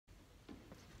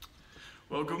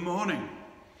Well, good morning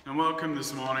and welcome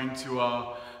this morning to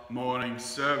our morning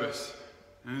service.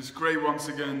 And it's great once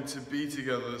again to be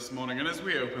together this morning. And as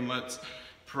we open, let's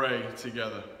pray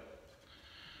together.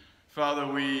 Father,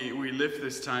 we lift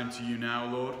this time to you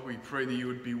now, Lord. We pray that you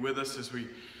would be with us as we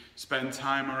spend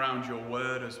time around your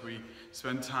word, as we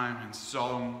spend time in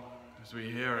song, as we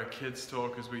hear our kids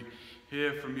talk, as we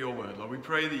hear from your word. Lord, we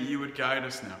pray that you would guide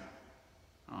us now.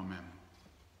 Amen.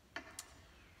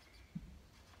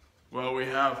 Well, we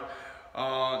have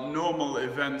our normal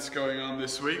events going on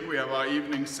this week. We have our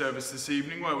evening service this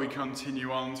evening where we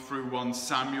continue on through 1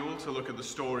 Samuel to look at the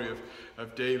story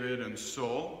of David and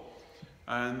Saul.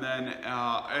 And then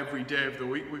every day of the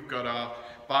week we've got our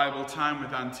Bible time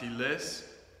with Auntie Liz.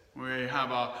 We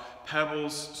have our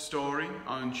Pebbles story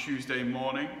on Tuesday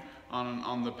morning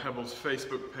on the Pebbles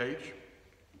Facebook page.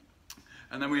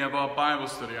 And then we have our Bible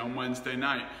study on Wednesday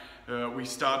night. We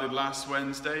started last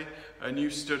Wednesday a new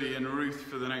study in Ruth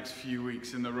for the next few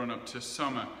weeks in the run-up to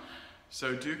summer.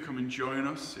 So do come and join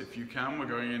us if you can. We're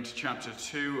going into chapter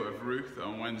 2 of Ruth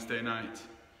on Wednesday night.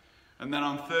 And then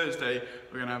on Thursday,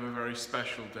 we're going to have a very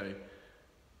special day.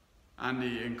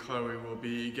 Andy and Chloe will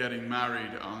be getting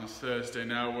married on Thursday.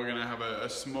 Now we're going to have a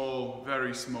small,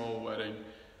 very small wedding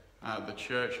at the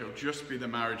church. It'll just be the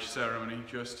marriage ceremony,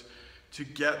 just to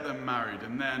get them married.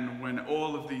 And then when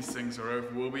all of these things are over,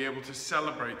 we'll be able to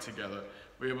celebrate together.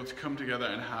 We'll be able to come together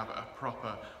and have a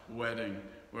proper wedding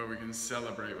where we can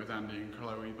celebrate with Andy and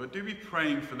Chloe. But do be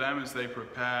praying for them as they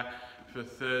prepare for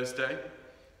Thursday,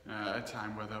 a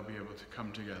time where they'll be able to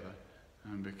come together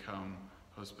and become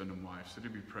husband and wife. So do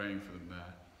be praying for them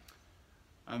there.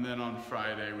 And then on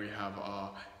Friday we have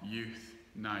our youth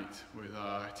night with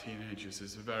our teenagers.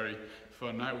 It's a very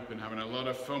fun night. We've been having a lot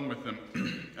of fun with them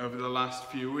over the last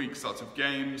few weeks. Lots of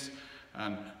games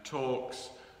and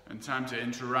talks and time to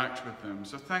interact with them.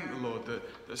 So thank the Lord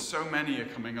that so many are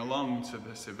coming along to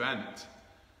this event.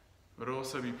 But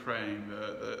also be praying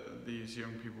that these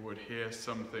young people would hear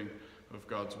something of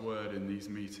God's word in these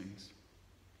meetings.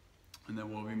 And then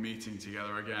we'll be meeting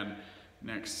together again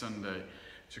next Sunday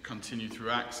to continue through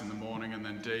Acts in the morning, and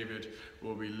then David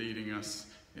will be leading us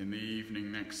in the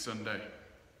evening next Sunday.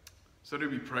 So do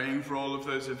be praying for all of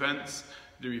those events.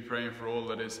 Do be praying for all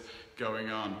that is going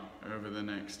on over the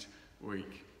next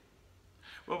week.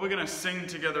 Well, we're going to sing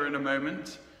together in a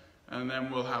moment, and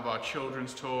then we'll have our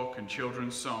children's talk and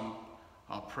children's song,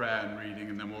 our prayer and reading,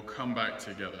 and then we'll come back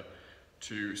together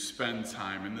to spend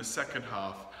time in the second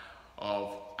half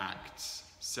of Acts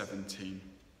 17.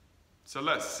 So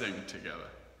let's sing together.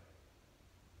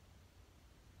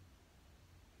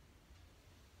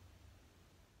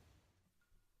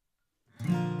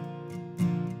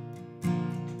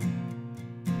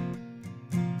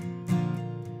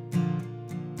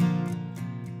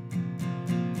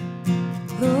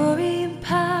 Glory and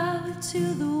power to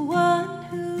the one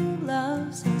who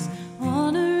loves us.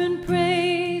 Honor and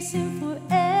praise him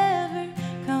forever.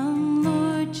 Come,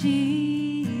 Lord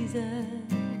Jesus.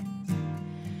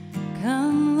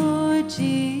 Come, Lord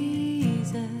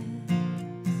Jesus.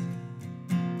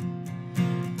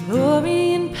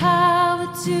 Glory and power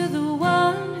to the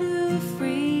one who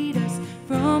freed us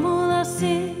from all our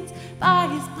sins by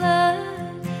his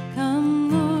blood. Come,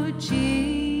 Lord Jesus.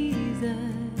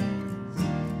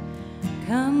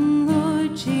 Come,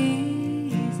 Lord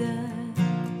Jesus.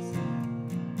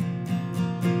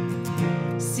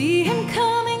 See him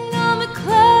coming on the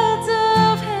clouds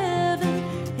of heaven.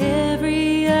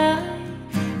 Every eye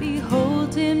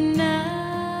behold him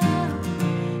now.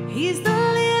 He's the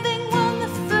living one, the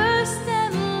first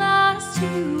and last,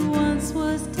 who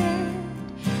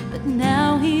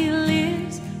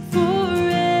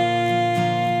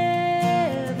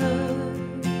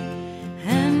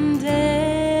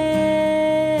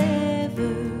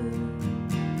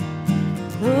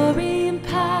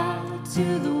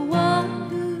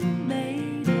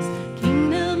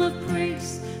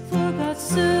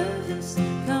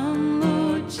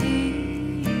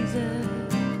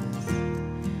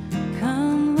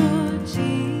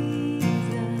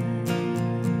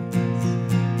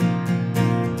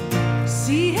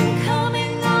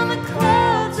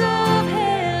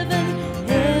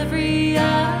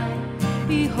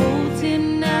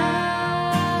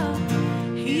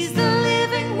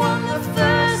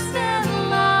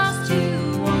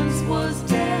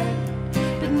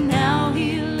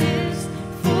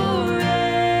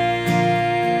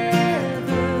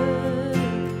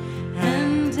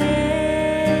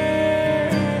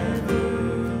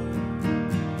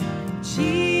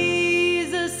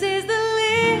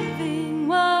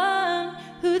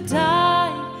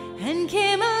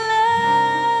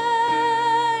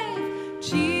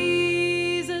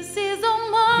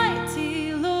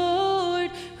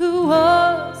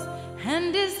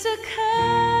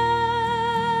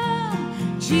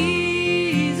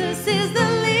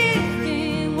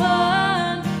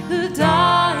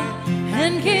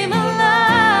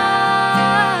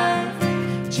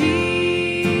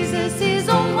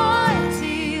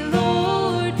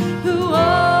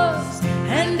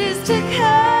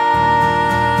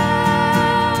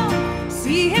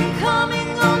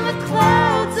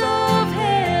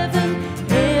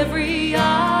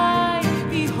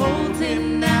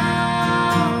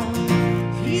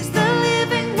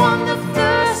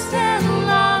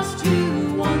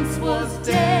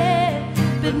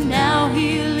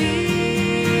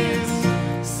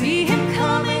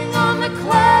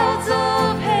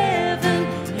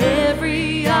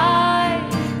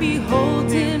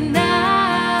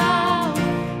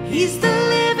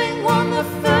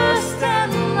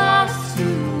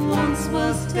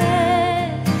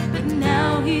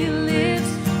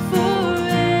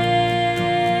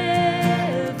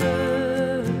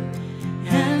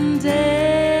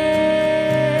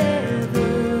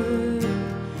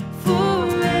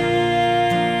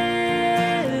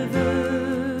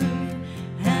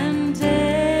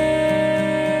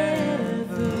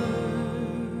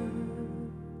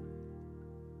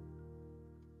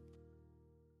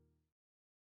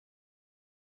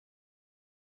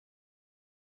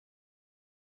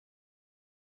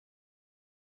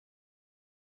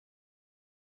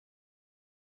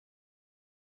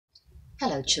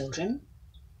Hello, children.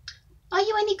 Are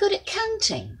you any good at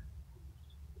counting?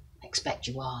 I expect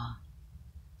you are.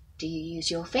 Do you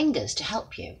use your fingers to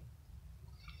help you?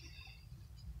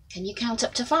 Can you count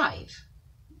up to 5?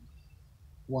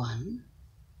 1,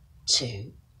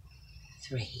 2,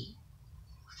 3,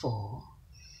 4,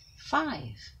 5.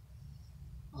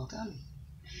 Well done.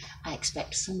 I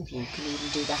expect some of you can even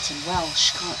do that in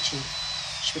Welsh, can't you?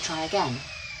 Should we try again?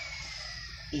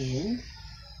 1,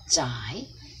 2,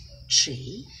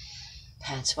 3,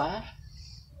 4, 5.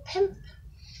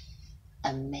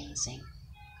 Amazing.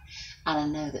 And I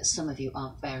know that some of you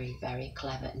are very, very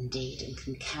clever indeed and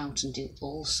can count and do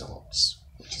all sorts,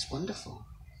 which is wonderful.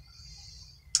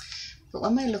 But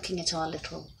when we're looking at our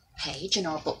little page in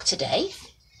our book today,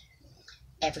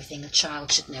 Everything a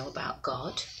Child Should Know About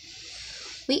God,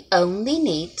 we only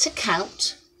need to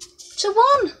count to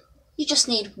 1. You just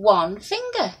need 1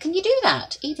 finger. Can you do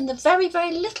that? Even the very,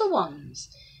 very little ones.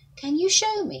 Can you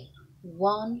show me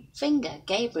 1 finger?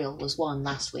 Gabriel was 1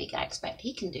 last week. I expect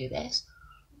he can do this.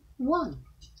 1.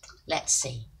 Let's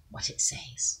see what it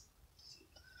says.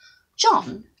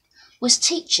 John was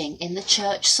teaching in the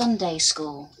church Sunday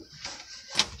school.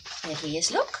 There he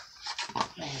is, look.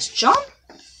 There's John.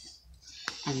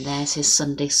 And there's his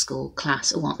Sunday school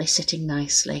class. Oh, aren't they sitting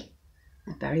nicely?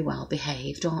 They're very well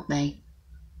behaved, aren't they?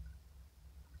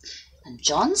 And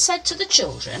John said to the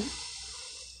children,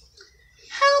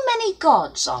 "How many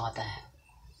gods are there?"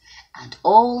 And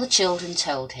all the children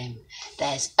told him,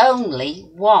 "There's only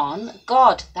 1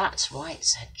 God." "That's right,"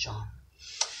 said John.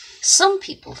 "Some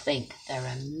people think there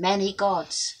are many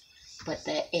gods, but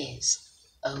there is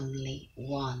only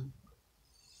 1.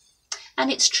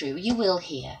 And it's true, you will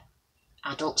hear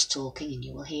adults talking, and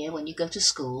you will hear when you go to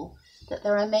school that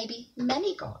there are maybe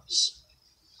many gods.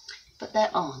 But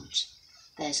there aren't.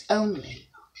 There's only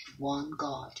 1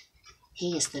 God.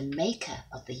 He is the maker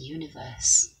of the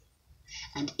universe.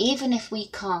 And even if we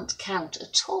can't count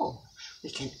at all, we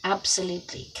can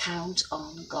absolutely count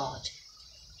on God.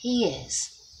 He is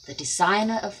the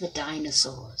designer of the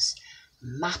dinosaurs,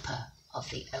 mapper of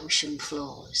the ocean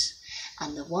floors,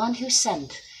 and the one who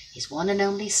sent his one and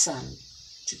only Son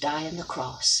to die on the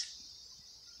cross.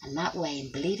 And that way,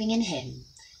 in believing in him,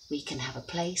 we can have a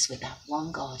place with that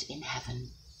 1 God in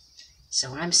heaven.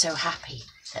 So I'm so happy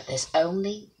that there's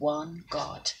only 1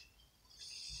 God.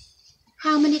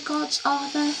 How many gods are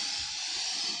there?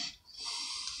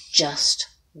 Just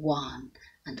 1.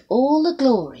 And all the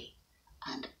glory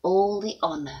and all the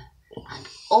honour and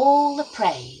all the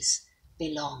praise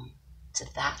belong to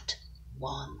that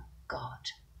 1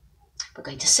 God. We're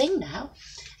going to sing now,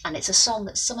 and it's a song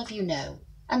that some of you know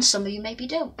and some of you maybe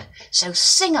don't. So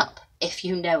sing up if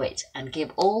you know it and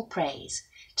give all praise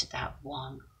to that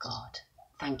 1 God.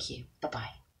 Thank you.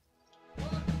 Bye-bye.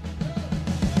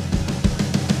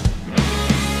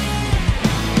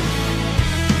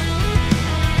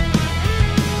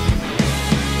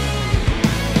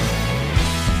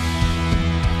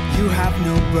 You have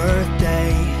no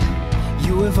birthday,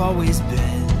 you have always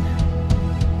been.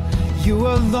 You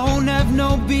alone have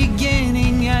no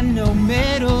beginning and no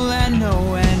middle and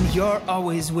no end. You're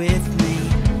always with me,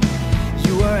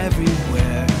 you are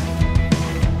everywhere.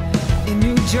 In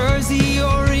New Jersey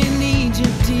or in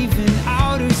Egypt, even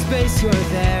outer space, you're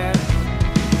there.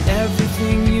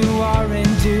 Everything you are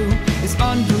and do is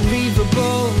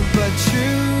unbelievable but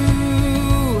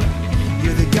true.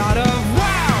 You're the God of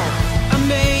wow,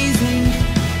 amazing,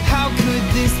 how could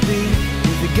this be?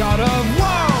 You're the God of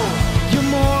whoa, you're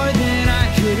more than I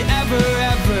could ever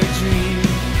dream.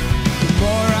 The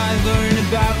more I learn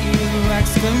about you,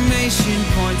 exclamation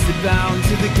points abound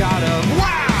to the God of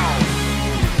wow.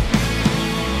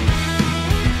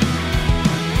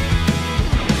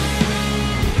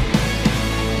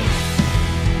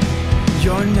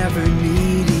 You're never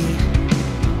needy,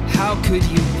 how could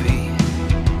you be?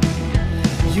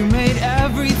 You made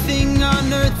everything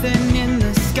on earth and in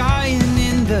the sky and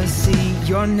in the sea.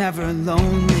 You're never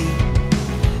lonely,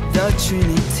 the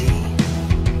Trinity,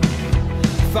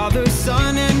 Father,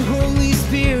 Son, and Holy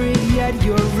Spirit. Yet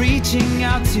you're reaching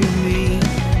out to me,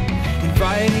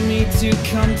 inviting me to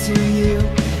come to you.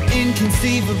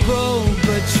 Inconceivable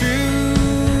but true.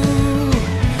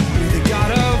 You're the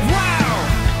God of wow,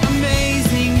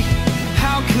 amazing,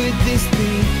 how could this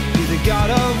be? You're the God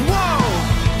of whoa,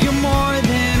 you're more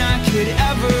than I could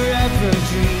ever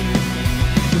dream.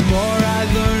 The more I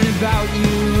learn about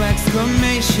you,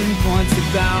 exclamation points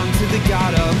abound to the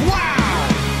God of wow.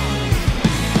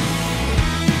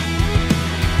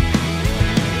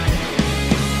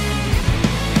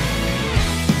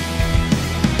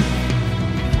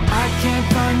 I can't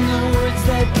find the words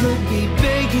that could be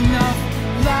big enough,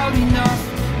 loud enough,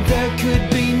 There could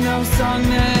be no song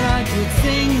that I could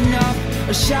sing enough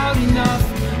or shout enough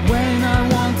when I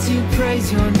want to praise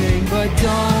your name, but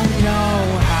don't know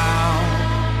how.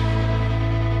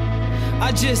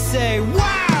 I just say,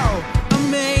 wow,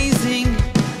 amazing,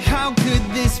 how could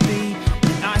this be?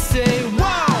 And I say,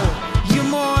 wow, you're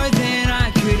more than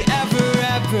I could ever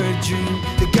dream.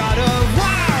 The God of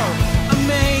wow,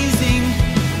 amazing,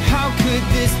 how could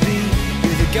this be?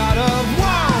 You're the God of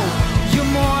wow,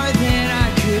 you're more than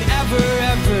I could ever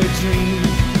dream.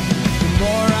 The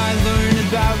more I learn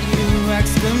about you,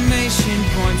 exclamation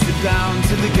points abound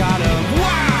to the God of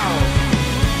wow.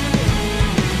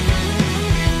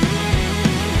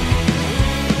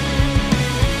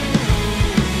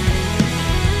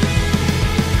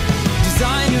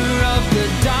 Designer of the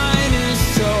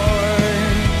dinosaurs,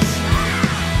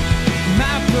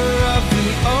 mapper of the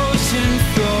ocean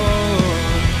floor,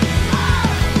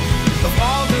 of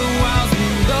all the wilds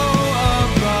below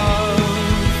above.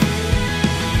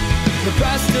 The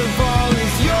best of all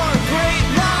is your great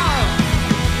love.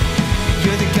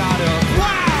 You're the God of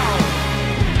wow.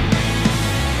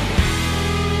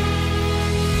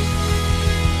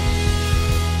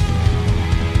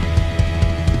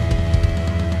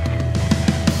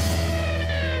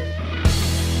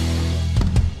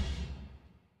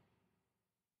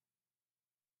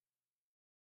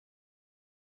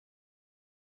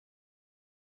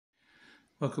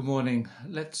 Well, good morning.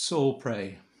 Let's all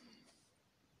pray.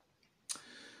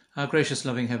 Our gracious,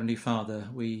 loving Heavenly Father,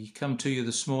 we come to you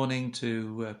this morning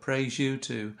to praise you,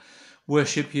 to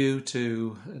worship you,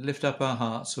 to lift up our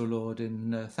hearts, O Lord,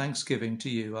 in thanksgiving to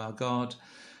you, our God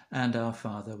and our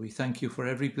Father. We thank you for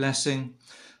every blessing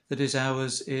that is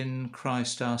ours in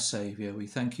Christ our Saviour. We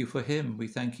thank you for him. We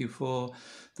thank you for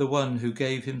the one who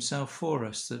gave himself for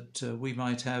us, that we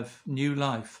might have new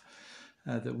life,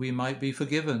 that we might be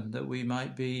forgiven, that we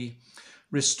might be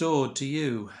restored to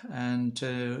you, and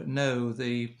to know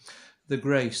the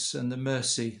grace and the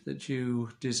mercy that you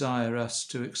desire us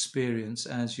to experience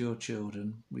as your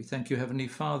children. We thank you, Heavenly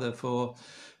Father, for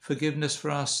forgiveness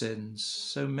for our sins,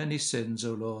 so many sins,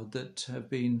 O Lord, that have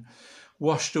been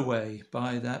washed away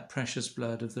by that precious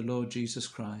blood of the Lord Jesus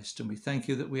Christ. And we thank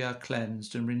you that we are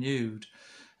cleansed and renewed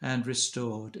and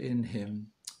restored in him.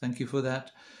 Thank you for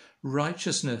that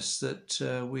righteousness that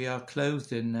we are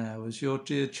clothed in now as your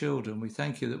dear children. We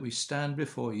thank you that we stand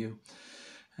before you,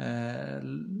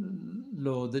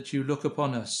 Lord, that you look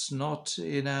upon us not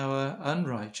in our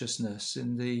unrighteousness,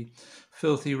 in the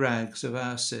filthy rags of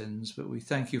our sins, but we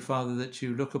thank you, Father, that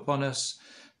you look upon us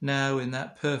now in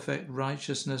that perfect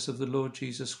righteousness of the Lord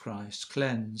Jesus Christ,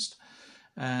 cleansed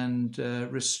and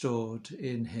restored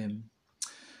in him.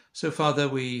 So, Father,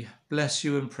 we bless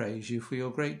you and praise you for your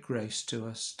great grace to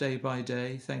us day by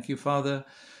day. Thank you, Father,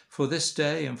 for this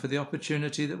day and for the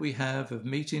opportunity that we have of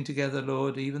meeting together,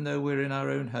 Lord, even though we're in our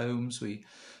own homes. We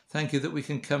thank you that we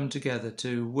can come together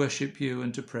to worship you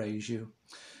and to praise you.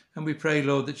 And we pray,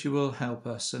 Lord, that you will help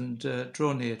us and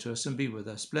draw near to us and be with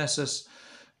us. Bless us,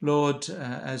 Lord,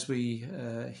 as we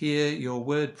hear your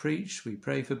word preached. We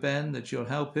pray for Ben, that you'll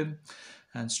help him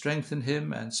and strengthen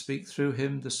him and speak through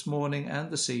him this morning and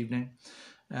this evening,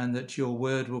 and that your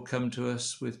word will come to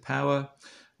us with power,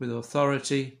 with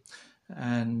authority,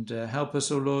 and help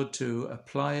us, O Lord, to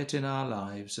apply it in our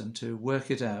lives and to work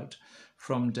it out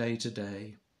from day to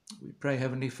day. We pray,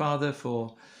 Heavenly Father,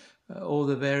 for all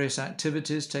the various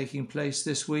activities taking place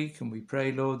this week, and we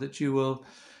pray, Lord, that you will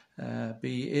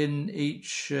be in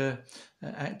each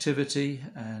activity,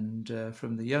 and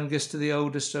from the youngest to the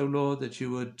oldest, O Lord, that you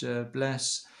would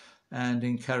bless and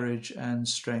encourage and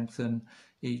strengthen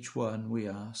each one, we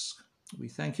ask. We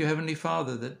thank you, Heavenly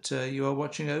Father, that you are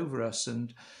watching over us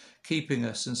and keeping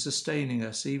us and sustaining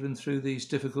us even through these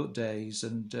difficult days.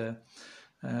 And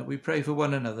we pray for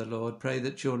one another, Lord. Pray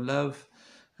that your love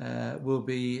will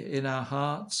be in our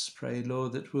hearts. Pray,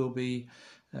 Lord, that we'll be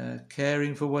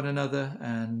caring for one another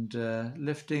and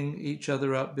lifting each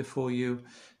other up before you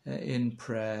in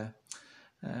prayer.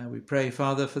 We pray,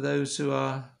 Father, for those who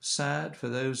are sad, for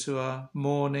those who are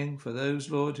mourning, for those,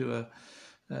 Lord, who are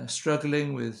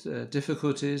struggling with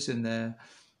difficulties in their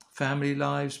family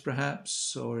lives,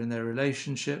 perhaps, or in their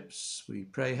relationships. We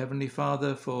pray, Heavenly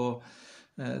Father, for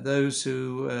those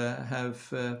who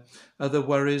have other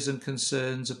worries and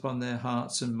concerns upon their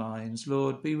hearts and minds.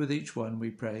 Lord, be with each one,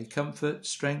 we pray. Comfort,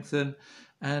 strengthen,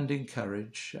 and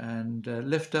encourage, and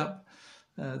lift up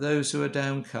those who are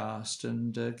downcast,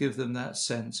 and give them that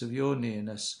sense of your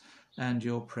nearness and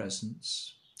your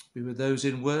presence. Be with those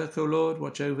in work, O Lord,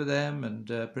 watch over them and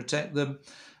protect them,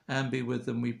 and be with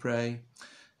them, we pray.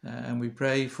 And we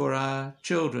pray for our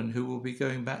children who will be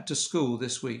going back to school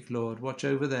this week, Lord. Watch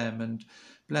over them and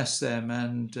bless them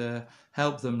and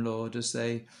help them, Lord, as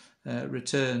they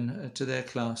return to their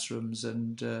classrooms,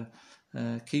 and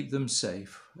keep them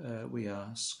safe, we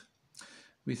ask.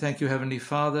 We thank you, Heavenly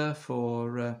Father,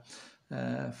 for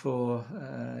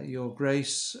your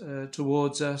grace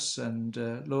towards us, and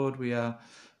Lord, we are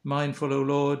mindful, O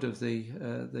Lord, of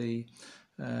the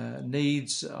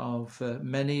needs of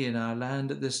many in our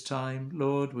land at this time.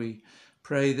 Lord, we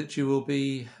pray that you will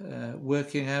be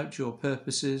working out your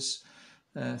purposes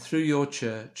through your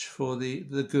church for the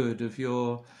good of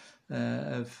your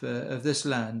of this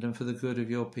land and for the good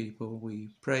of your people.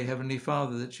 We pray, Heavenly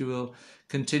Father, that you will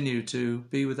continue to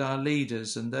be with our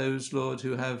leaders and those, Lord,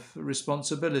 who have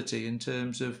responsibility in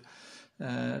terms of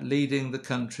leading the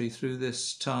country through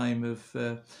this time of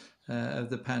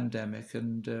the pandemic.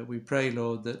 And we pray,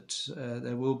 Lord, that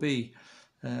there will be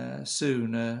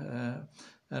soon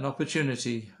an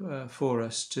opportunity for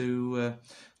us to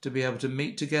be able to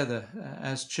meet together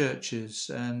as churches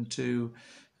and to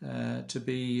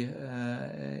be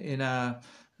in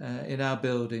our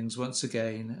buildings once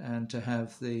again, and to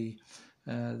have the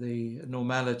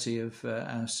normality of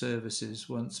our services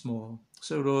once more.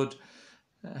 So, Lord,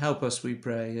 help us, we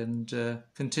pray, and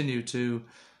continue to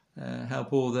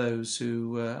help all those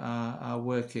who are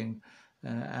working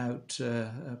out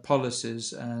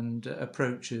policies and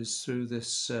approaches through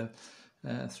this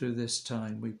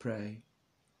time, we pray.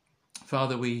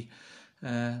 Father, we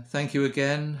thank you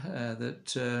again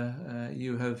that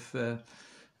you have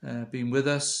been with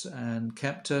us and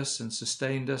kept us and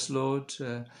sustained us, Lord,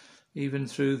 even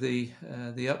through the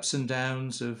ups and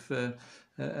downs of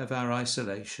our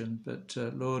isolation. But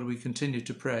Lord, we continue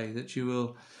to pray that you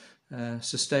will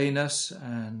sustain us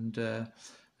and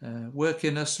work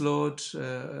in us, Lord,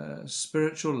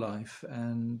 spiritual life,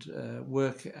 and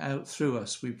work out through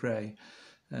us, we pray,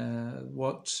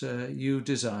 what you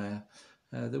desire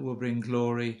that will bring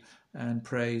glory and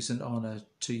praise and honour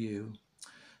to you.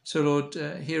 So, Lord,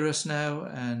 hear us now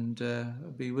and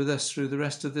be with us through the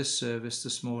rest of this service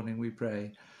this morning, we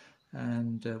pray.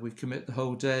 And we commit the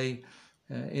whole day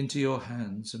into your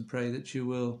hands and pray that you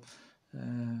will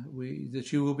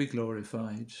be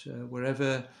glorified.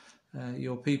 Wherever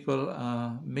your people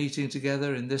are meeting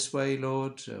together in this way,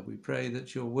 Lord, we pray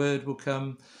that your word will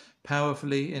come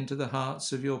powerfully into the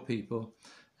hearts of your people,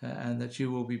 and that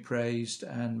you will be praised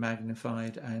and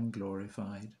magnified and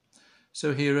glorified.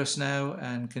 So hear us now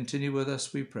and continue with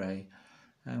us, we pray.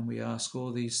 And we ask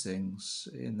all these things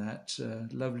in that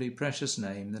lovely, precious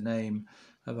name, the name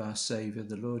of our Saviour,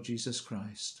 the Lord Jesus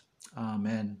Christ.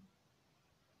 Amen.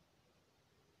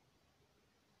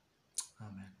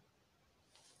 Amen.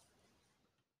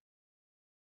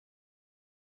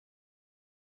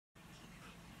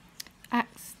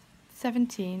 Acts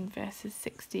 17 verses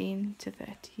 16 to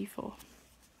 34.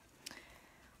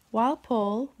 While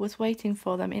Paul was waiting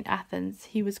for them in Athens,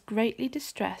 he was greatly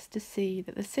distressed to see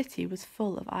that the city was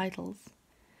full of idols.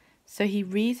 So he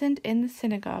reasoned in the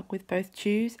synagogue with both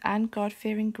Jews and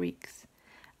God-fearing Greeks,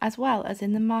 as well as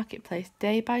in the marketplace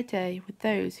day by day with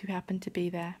those who happened to be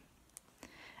there.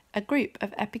 A group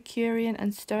of Epicurean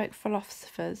and Stoic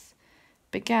philosophers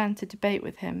began to debate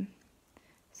with him.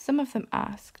 Some of them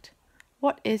asked,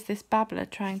 "What is this babbler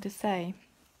trying to say?"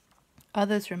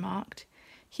 Others remarked,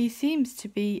 "He seems to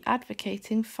be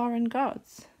advocating foreign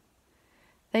gods."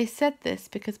 They said this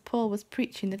because Paul was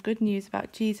preaching the good news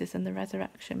about Jesus and the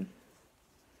resurrection.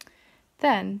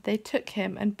 Then they took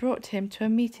him and brought him to a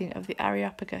meeting of the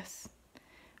Areopagus,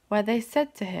 where they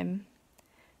said to him,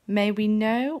 "May we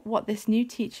know what this new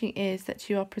teaching is that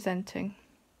you are presenting?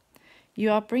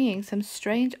 You are bringing some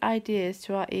strange ideas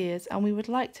to our ears, and we would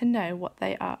like to know what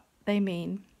they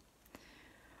mean."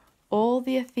 All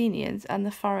the Athenians and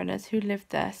the foreigners who lived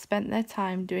there spent their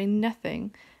time doing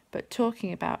nothing but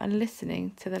talking about and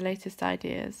listening to the latest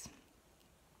ideas.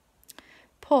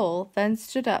 Paul then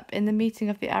stood up in the meeting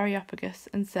of the Areopagus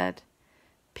and said,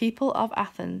 "People of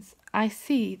Athens, I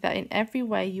see that in every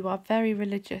way you are very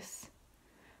religious.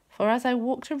 For as I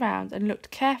walked around and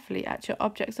looked carefully at your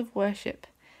objects of worship,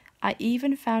 I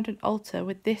even found an altar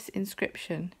with this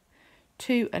inscription,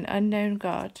 'To an unknown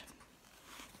God.'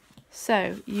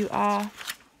 So you are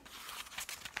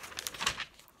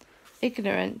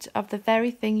ignorant of the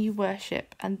very thing you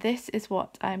worship, and this is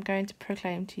what I am going to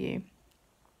proclaim to you.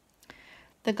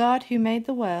 The God who made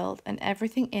the world and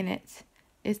everything in it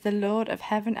is the Lord of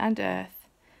heaven and earth,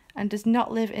 and does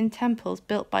not live in temples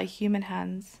built by human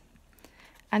hands.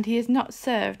 And he is not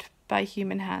served by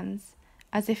human hands,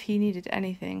 as if he needed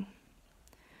anything.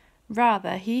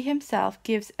 Rather, he himself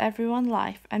gives everyone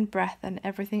life and breath and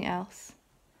everything else.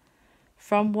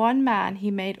 From one man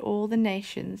he made all the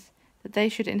nations, that they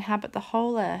should inhabit the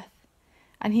whole earth,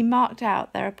 and he marked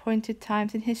out their appointed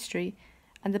times in history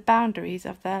and the boundaries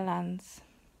of their lands.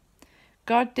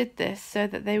 God did this so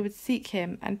that they would seek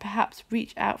him and perhaps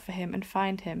reach out for him and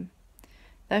find him,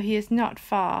 though he is not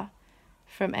far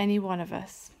from any one of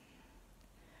us.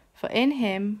 For in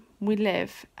him we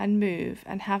live and move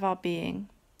and have our being.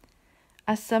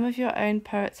 As some of your own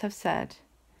poets have said,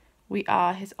 we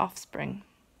are his offspring.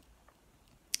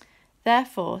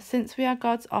 Therefore, since we are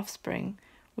God's offspring,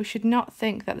 we should not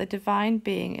think that the divine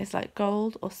being is like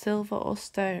gold or silver or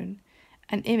stone,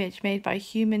 an image made by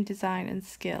human design and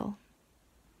skill.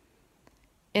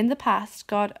 In the past,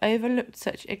 God overlooked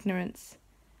such ignorance,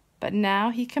 but now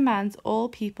he commands all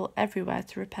people everywhere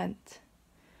to repent.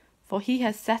 For he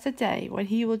has set a day when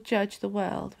he will judge the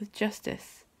world with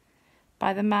justice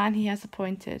by the man he has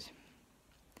appointed.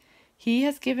 He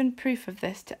has given proof of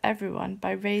this to everyone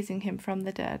by raising him from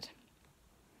the dead.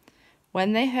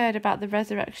 When they heard about the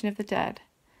resurrection of the dead,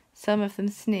 some of them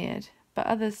sneered, but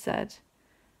others said,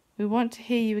 "We want to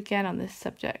hear you again on this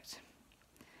subject."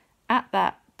 At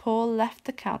that, Paul left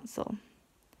the council.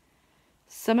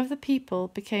 Some of the people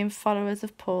became followers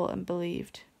of Paul and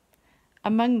believed.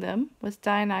 Among them was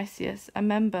Dionysius, a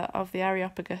member of the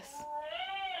Areopagus,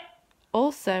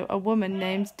 also a woman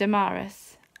named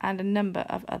Damaris, and a number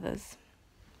of others.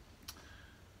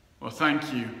 Well,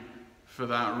 thank you for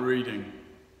that reading.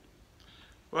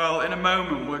 Well, in a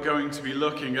moment we're going to be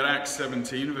looking at Acts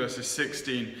 17 verses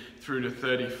 16 through to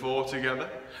 34 together.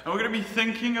 And we're going to be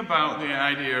thinking about the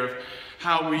idea of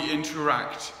how we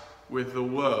interact with the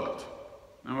world.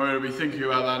 And we're going to be thinking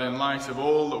about that in light of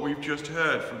all that we've just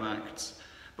heard from Acts.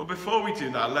 But before we do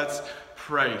that, let's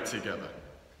pray together.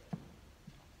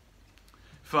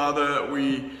 Father,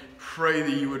 we pray that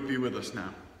you would be with us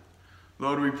now.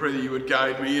 Lord, we pray that you would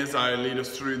guide me as I lead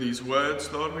us through these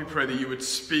words. Lord, we pray that you would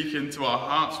speak into our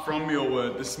hearts from your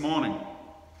word this morning.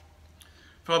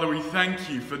 Father, we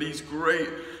thank you for these great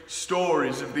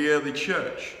stories of the early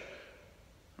church.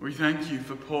 We thank you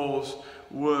for Paul's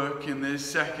work in this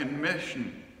second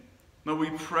mission. Lord, we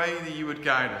pray that you would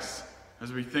guide us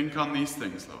as we think on these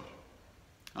things, Lord.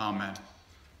 Amen.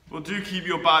 Well, do keep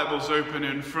your Bibles open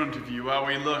in front of you while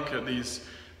we look at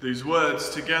these words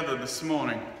together this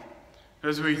morning.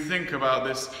 As we think about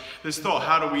this thought,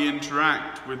 how do we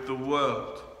interact with the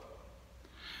world?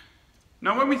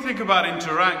 Now, when we think about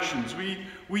interactions,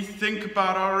 we think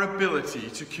about our ability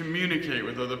to communicate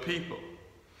with other people.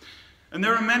 And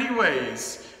there are many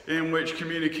ways in which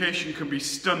communication can be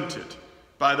stunted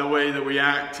by the way that we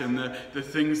act and the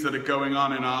things that are going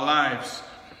on in our lives.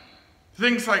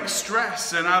 Things like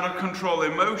stress and out of control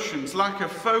emotions, lack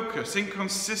of focus,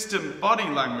 inconsistent body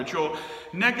language or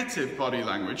negative body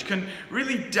language can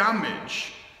really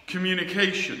damage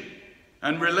communication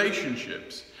and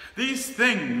relationships. These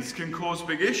things can cause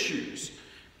big issues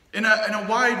in a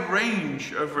wide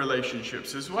range of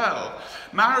relationships as well.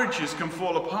 Marriages can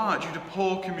fall apart due to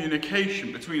poor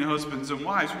communication between husbands and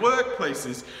wives.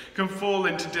 Workplaces can fall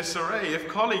into disarray if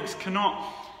colleagues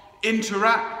cannot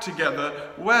interact together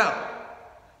well.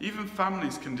 Even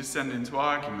families can descend into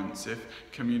arguments if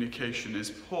communication is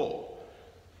poor.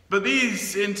 But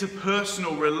these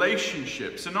interpersonal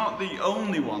relationships are not the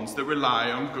only ones that rely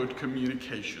on good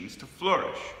communications to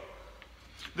flourish.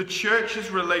 The church's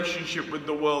relationship with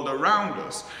the world around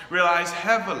us relies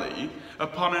heavily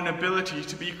upon an ability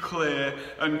to be clear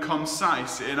and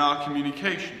concise in our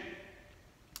communication.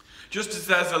 Just as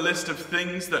there's a list of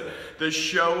things that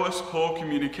show us poor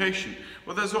communication,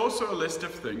 well, there's also a list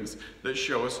of things that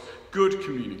show us good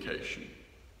communication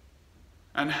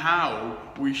and how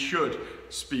we should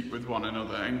speak with one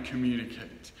another and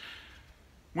communicate.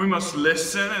 We must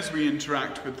listen as we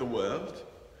interact with the world.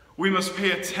 We must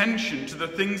pay attention to the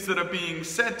things that are being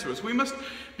said to us. We must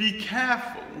be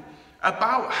careful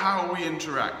about how we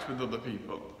interact with other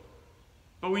people.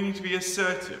 But we need to be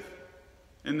assertive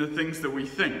in the things that we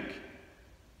think.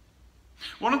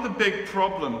 One of the big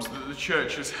problems that the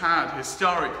church has had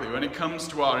historically when it comes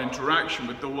to our interaction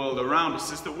with the world around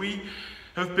us is that we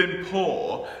have been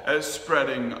poor at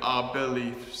spreading our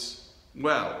beliefs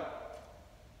well.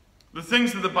 The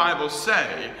things that the Bible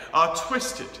say are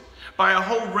twisted by a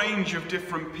whole range of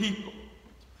different people.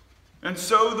 And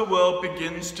so the world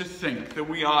begins to think that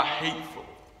we are hateful,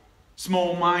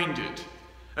 small-minded,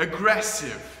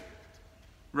 aggressive,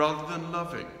 rather than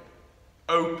loving,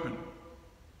 open,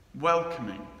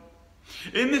 welcoming.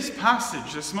 In this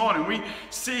passage this morning, we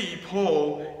see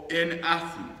Paul in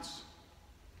Athens.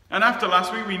 And after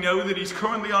last week, we know that he's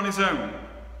currently on his own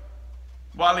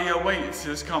while he awaits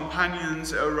his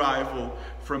companion's arrival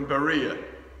from Berea.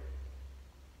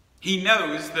 He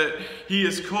knows that he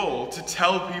is called to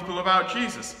tell people about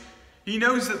Jesus. He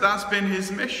knows that that's been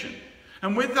his mission.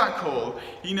 And with that call,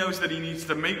 he knows that he needs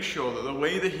to make sure that the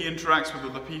way that he interacts with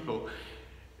other people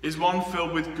is one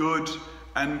filled with good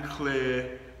and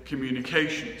clear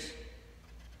communications.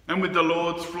 And with the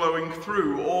Lord flowing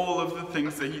through all of the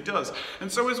things that he does.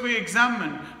 And so as we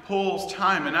examine Paul's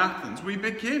time in Athens, we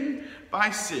begin by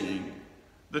seeing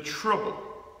the trouble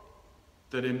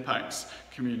that impacts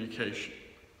communication.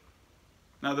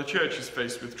 Now, the church is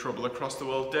faced with trouble across the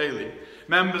world daily.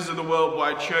 Members of the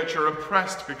worldwide church are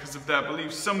oppressed because of their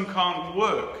beliefs. Some can't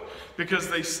work because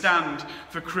they stand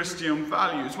for Christian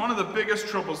values. One of the biggest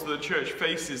troubles that the church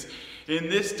faces in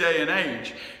this day and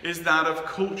age is that of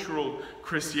cultural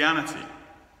Christianity.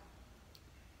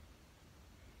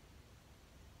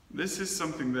 This is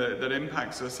something that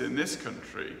impacts us in this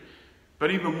country,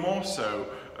 but even more so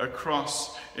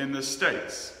across in the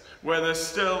States, where there's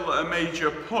still a major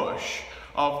push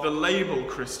of the label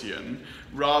Christian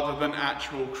rather than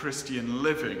actual Christian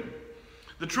living.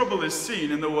 The trouble is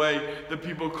seen in the way that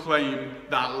people claim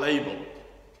that label.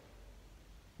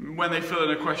 When they fill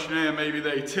in a questionnaire, maybe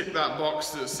they tick that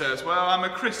box that says, well, I'm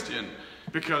a Christian,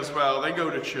 because, well, they go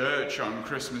to church on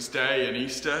Christmas Day and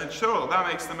Easter, and sure, that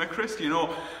makes them a Christian.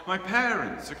 Or, my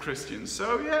parents are Christians,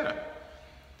 so yeah.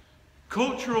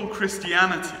 Cultural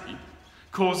Christianity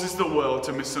causes the world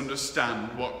to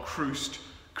misunderstand what Christ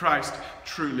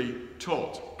truly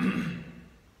taught.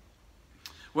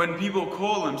 When people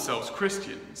call themselves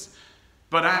Christians,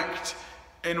 but act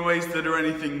in ways that are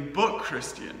anything but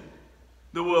Christian,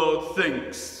 the world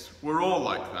thinks we're all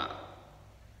like that.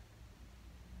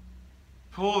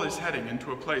 Paul is heading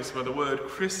into a place where the word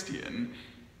Christian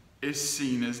is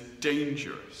seen as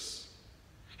dangerous.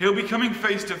 He'll be coming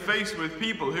face to face with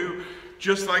people who,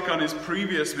 just like on his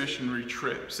previous missionary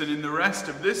trips and in the rest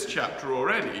of this chapter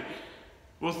already,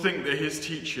 will think that his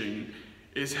teaching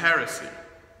is heresy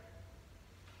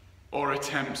or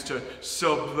attempts to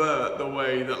subvert the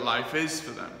way that life is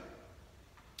for them.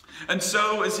 And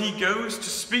so as he goes to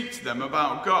speak to them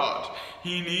about God,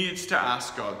 he needs to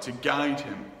ask God to guide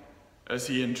him as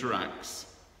he interacts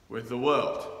with the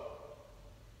world.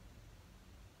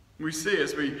 We see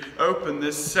as we open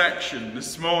this section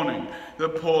this morning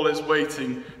that Paul is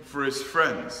waiting for his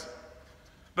friends.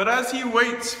 But as he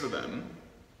waits for them,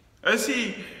 as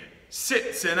he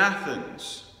sits in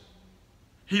Athens,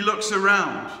 he looks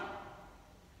around.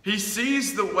 He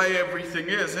sees the way everything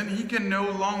is, and he can no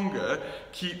longer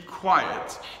keep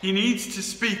quiet. He needs to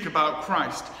speak about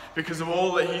Christ because of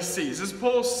all that he sees. As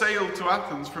Paul sailed to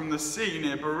Athens from the sea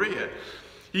near Berea,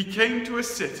 he came to a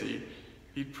city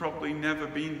he'd probably never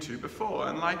been to before,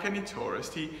 and like any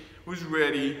tourist, he was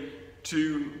ready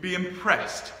to be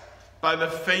impressed by the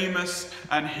famous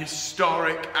and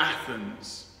historic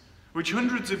Athens, which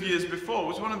hundreds of years before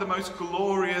was one of the most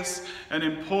glorious and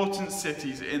important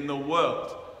cities in the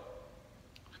world.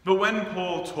 But when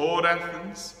Paul toured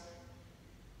Athens,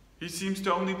 he seems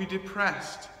to only be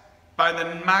depressed by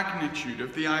the magnitude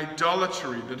of the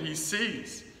idolatry that he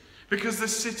sees, because the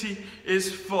city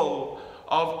is full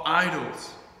of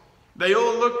idols. They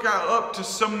all look up to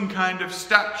some kind of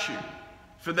statue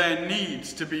for their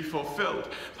needs to be fulfilled.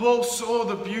 Paul saw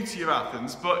the beauty of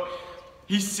Athens, but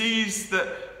he sees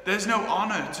that there's no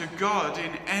honor to God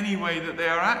in any way that they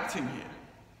are acting here.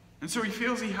 And so he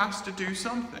feels he has to do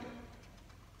something.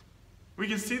 We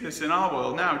can see this in our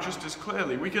world now just as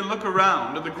clearly. We can look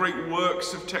around at the great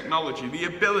works of technology, the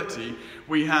ability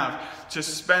we have to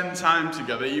spend time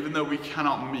together even though we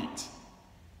cannot meet.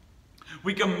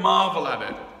 We can marvel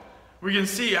at it. We can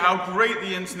see how great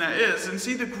the internet is and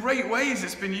see the great ways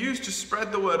it's been used to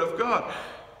spread the word of God.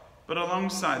 But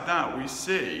alongside that, we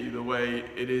see the way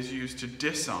it is used to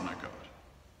dishonor God.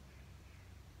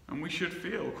 And we should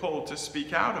feel called to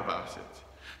speak out about it,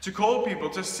 to call people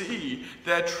to see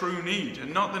their true need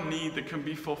and not the need that can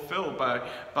be fulfilled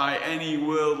by any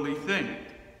worldly thing.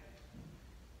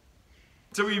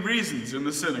 So he reasons in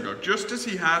the synagogue, just as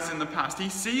he has in the past. He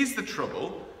sees the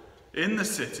trouble in the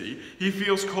city. He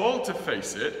feels called to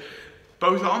face it,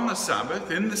 both on the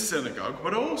Sabbath, in the synagogue,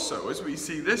 but also, as we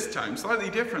see this time, slightly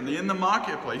differently, in the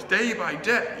marketplace, day by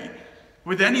day,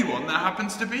 with anyone that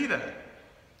happens to be there.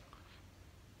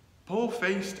 Paul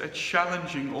faced a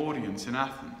challenging audience in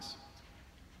Athens.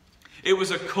 It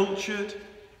was a cultured,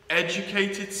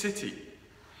 educated city.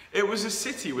 It was a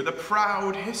city with a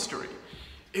proud history.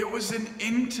 It was an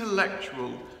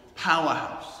intellectual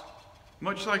powerhouse,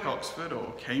 much like Oxford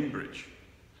or Cambridge.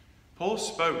 Paul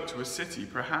spoke to a city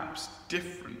perhaps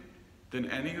different than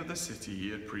any other city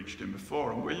he had preached in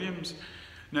before. And Williams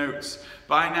notes,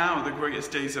 by now the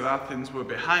greatest days of Athens were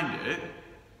behind it,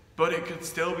 but it could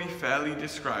still be fairly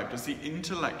described as the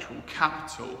intellectual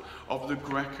capital of the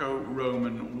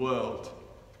Greco-Roman world.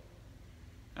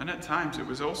 And at times it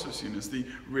was also seen as the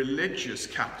religious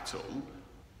capital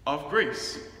of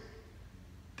Greece.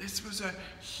 This was a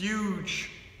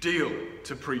huge deal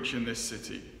to preach in this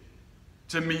city,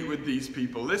 to meet with these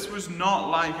people. This was not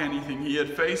like anything he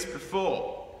had faced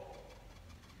before,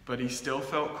 but he still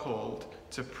felt called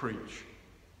to preach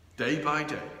day by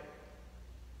day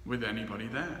with anybody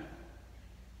there.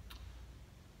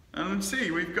 And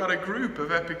see, we've got a group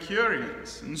of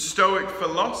Epicureans and Stoic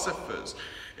philosophers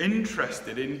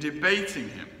interested in debating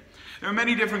him. There are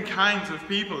many different kinds of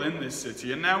people in this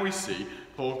city, and now we see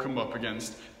Paul come up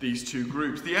against these two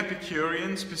groups. The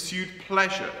Epicureans pursued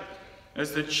pleasure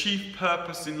as the chief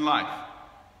purpose in life.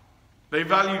 They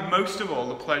valued most of all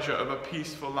the pleasure of a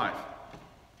peaceful life,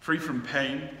 free from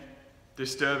pain,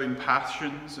 disturbing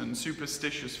passions, and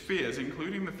superstitious fears,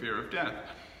 including the fear of death.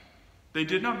 They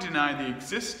did not deny the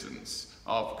existence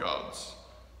of gods,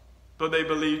 but they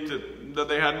believed that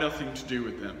they had nothing to do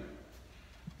with them.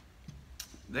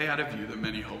 They had a view that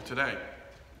many hold today,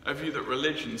 a view that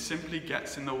religion simply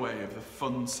gets in the way of the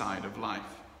fun side of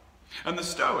life. And the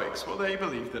Stoics, well, they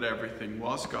believed that everything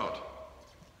was God,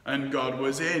 and God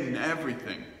was in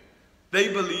everything.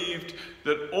 They believed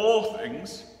that all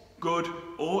things, good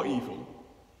or evil,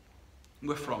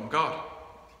 were from God,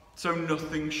 so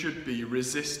nothing should be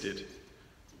resisted.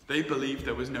 They believed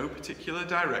there was no particular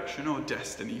direction or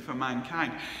destiny for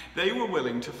mankind. They were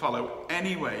willing to follow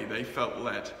any way they felt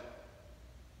led.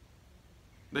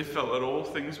 They felt that all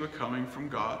things were coming from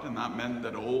God, and that meant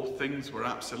that all things were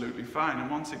absolutely fine.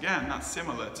 And once again, that's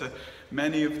similar to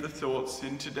many of the thoughts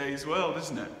in today's world,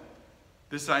 isn't it?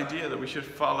 This idea that we should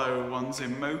follow one's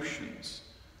emotions,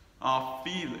 our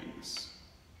feelings.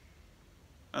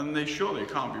 And they surely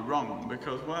can't be wrong,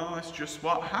 because, well, it's just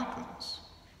what happens.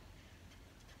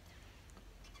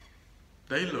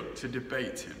 They looked to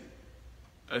debate him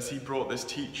as he brought this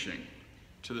teaching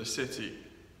to the city,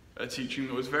 a teaching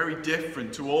that was very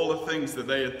different to all the things that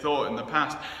they had thought in the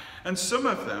past. And some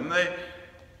of them,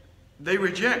 they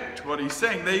reject what he's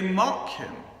saying. They mock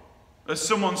him as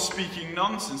someone speaking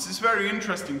nonsense. It's very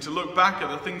interesting to look back at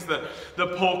the things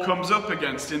that Paul comes up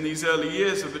against in these early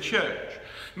years of the church.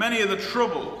 Many of the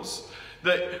troubles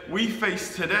that we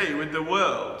face today with the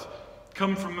world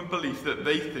come from a belief that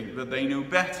they think that they know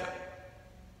better,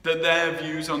 that their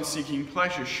views on seeking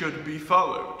pleasure should be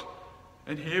followed.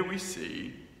 And here we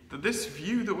see that this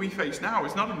view that we face now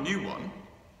is not a new one.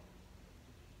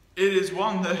 It is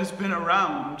one that has been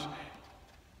around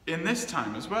in this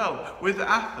time as well, with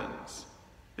Athens.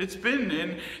 It's been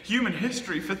in human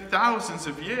history for thousands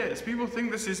of years. People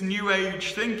think this is New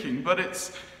Age thinking, but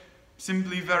it's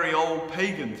simply very old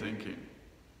pagan thinking.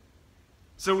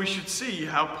 So we should see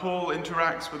how Paul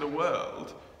interacts with the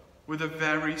world with a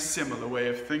very similar way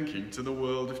of thinking to the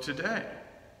world of today.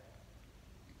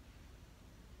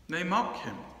 They mock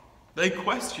him. They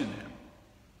question him.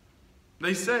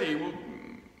 They say, well,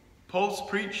 Paul's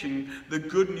preaching the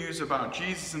good news about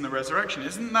Jesus and the resurrection.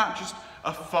 Isn't that just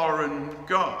a foreign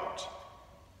God?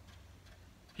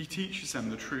 He teaches them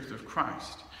the truth of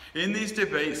Christ. In these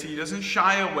debates, he doesn't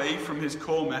shy away from his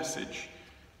core message.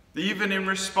 Even in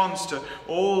response to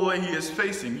all that he is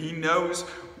facing, he knows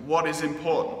what is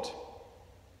important.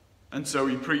 And so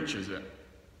he preaches it.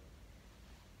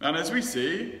 And as we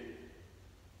see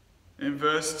in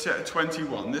verse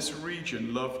 21, this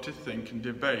region loved to think and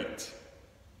debate.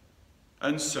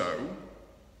 And so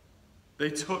they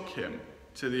took him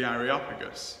to the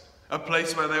Areopagus, a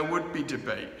place where there would be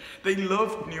debate. They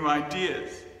loved new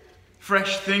ideas,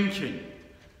 fresh thinking.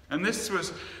 And this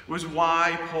was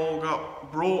why Paul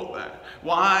got brought there,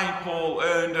 why Paul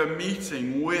earned a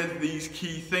meeting with these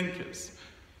key thinkers.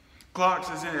 Clark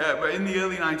says in the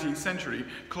early 19th century,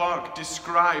 Clark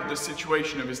described the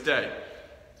situation of his day,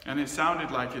 and it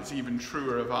sounded like it's even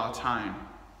truer of our time.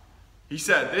 He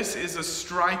said, this is a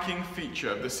striking feature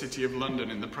of the city of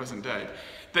London in the present day.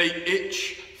 They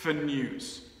itch for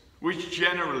news, which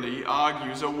generally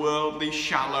argues a worldly,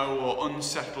 shallow, or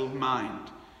unsettled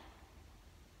mind.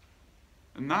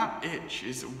 And that itch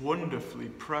is wonderfully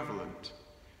prevalent.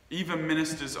 Even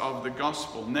ministers of the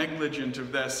gospel, negligent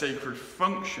of their sacred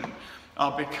function,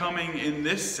 are becoming, in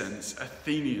this sense,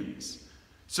 Athenians,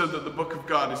 so that the book of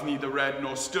God is neither read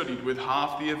nor studied with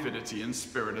half the avidity and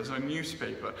spirit as a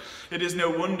newspaper. It is no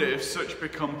wonder if such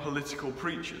become political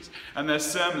preachers, and their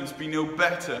sermons be no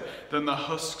better than the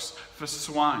husks for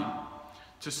swine.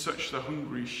 To such the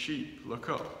hungry sheep look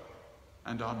up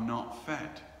and are not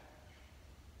fed.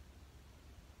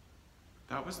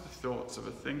 That was the thoughts of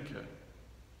a thinker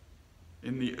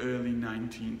in the early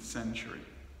 19th century.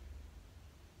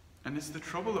 And it's the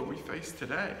trouble that we face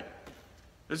today.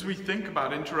 As we think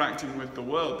about interacting with the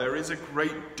world, there is a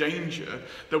great danger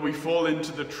that we fall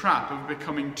into the trap of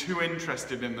becoming too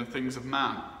interested in the things of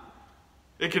man.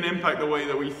 It can impact the way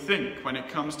that we think when it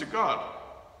comes to God.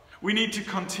 We need to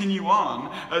continue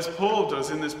on, as Paul does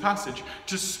in this passage,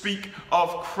 to speak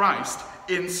of Christ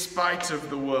in spite of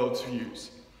the world's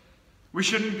views. We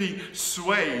shouldn't be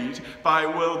swayed by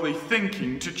worldly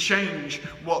thinking to change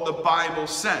what the Bible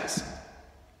says.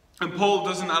 And Paul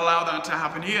doesn't allow that to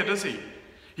happen here, does he?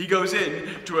 He goes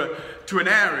to an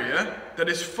area that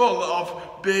is full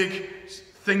of big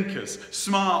thinkers,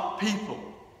 smart people,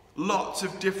 lots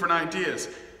of different ideas.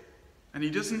 And he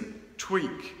doesn't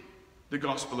tweak the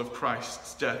gospel of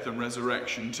Christ's death and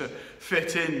resurrection to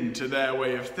fit into their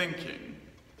way of thinking.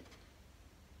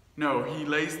 No, he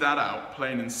lays that out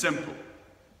plain and simple.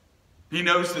 He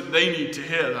knows that they need to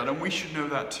hear that, and we should know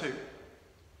that too.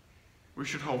 We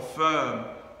should hold firm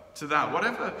to that.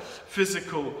 Whatever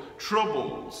physical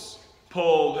troubles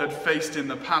Paul had faced in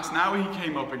the past, now he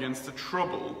came up against the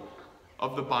trouble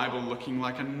of the Bible looking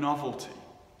like a novelty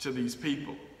to these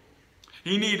people.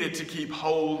 He needed to keep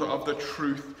hold of the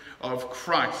truth of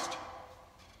Christ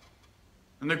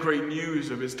and the great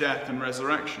news of his death and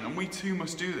resurrection. And we too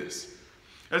must do this.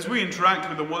 As we interact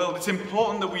with the world, it's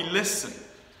important that we listen,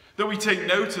 that we take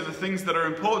note of the things that are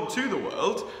important to the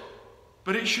world,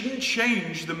 but it shouldn't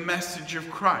change the message of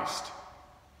Christ.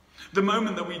 The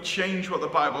moment that we change what the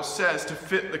Bible says to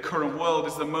fit the current world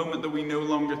is the moment that we no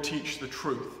longer teach the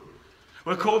truth.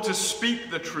 We're called to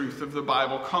speak the truth of the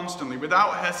Bible constantly,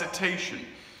 without hesitation.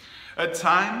 At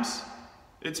times,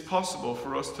 it's possible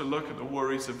for us to look at the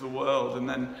worries of the world and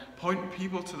then point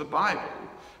people to the Bible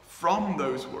from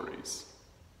those worries.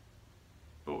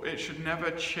 But it should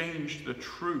never change the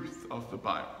truth of the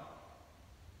Bible.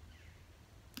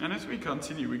 And as we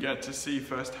continue, we get to see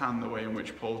firsthand the way in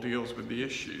which Paul deals with the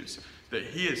issues that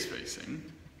he is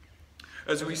facing.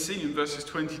 As we see in verses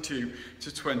 22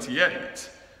 to 28,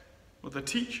 well, the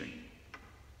teaching.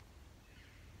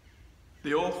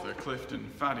 The author,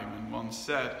 Clifton Fadiman, once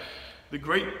said, "The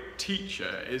great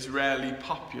teacher is rarely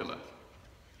popular.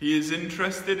 He is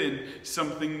interested in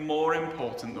something more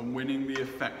important than winning the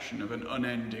affection of an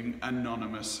unending,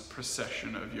 anonymous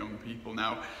procession of young people."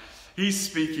 Now, he's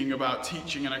speaking about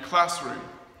teaching in a classroom,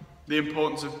 the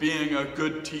importance of being a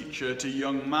good teacher to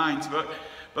young minds, but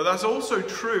that's also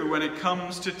true when it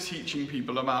comes to teaching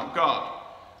people about God.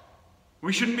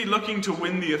 We shouldn't be looking to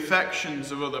win the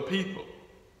affections of other people.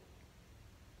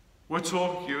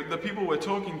 The people we're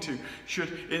talking to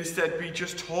should instead be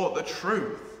just taught the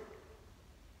truth.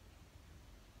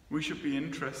 We should be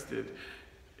interested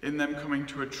in them coming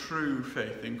to a true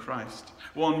faith in Christ,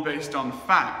 one based on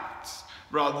facts,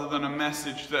 rather than a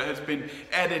message that has been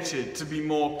edited to be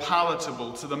more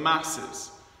palatable to the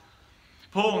masses.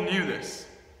 Paul knew this,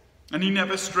 and he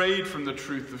never strayed from the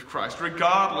truth of Christ,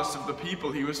 regardless of the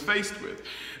people he was faced with.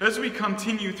 As we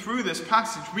continue through this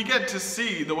passage, we get to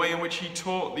see the way in which he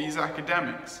taught these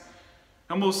academics,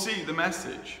 and we'll see the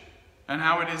message and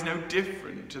how it is no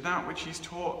different to that which he's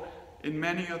taught in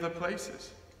many other places.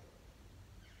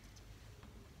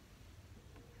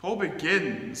 Paul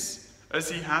begins as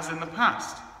he has in the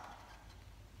past.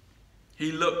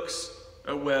 He looks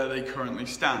at where they currently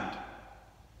stand.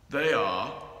 They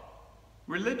are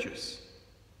religious.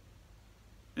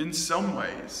 In some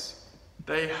ways,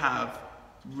 they have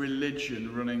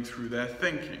religion running through their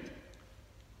thinking.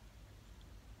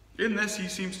 In this, he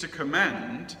seems to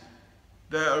commend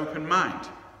their open mind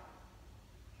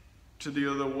to the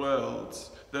other worlds,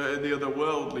 the other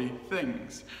worldly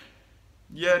things.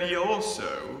 Yet he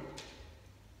also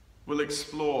will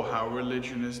explore how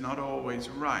religion is not always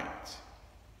right,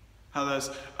 how there's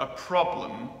a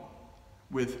problem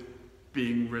with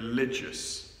being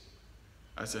religious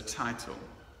as a title.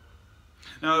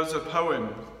 Now, there's a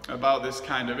poem about this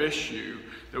kind of issue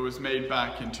that was made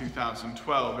back in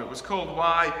 2012. It was called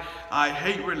 "Why I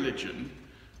Hate Religion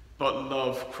But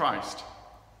Love Christ."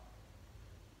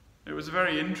 It was a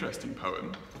very interesting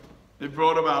poem. It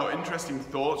brought about interesting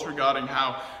thoughts regarding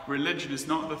how religion is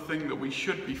not the thing that we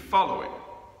should be following.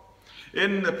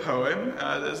 In the poem,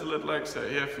 there's a little excerpt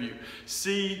here for you.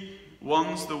 "See,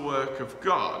 one's the work of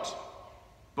God,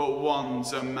 but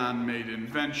one's a man-made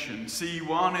invention. See,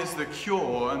 one is the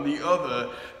cure and the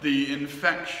other the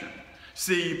infection.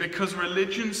 See, because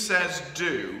religion says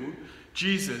do,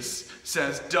 Jesus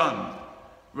says done.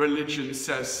 Religion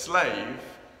says slave,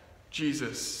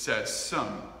 Jesus says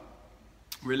son.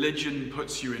 Religion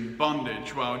puts you in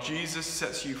bondage, while Jesus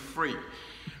sets you free.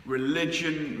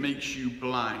 Religion makes you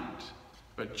blind,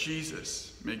 but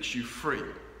Jesus makes you free.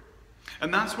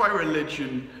 And that's why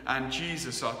religion and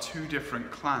Jesus are two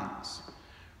different clans.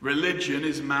 Religion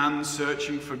is man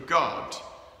searching for God.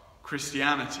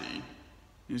 Christianity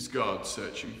is God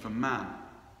searching for man.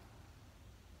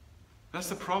 That's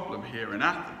the problem here in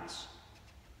Athens.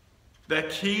 They're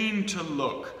keen to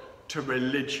look to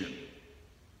religion,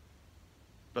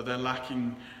 but they're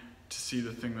lacking to see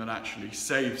the thing that actually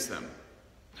saves them.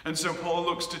 And so Paul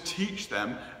looks to teach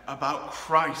them about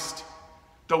Christ,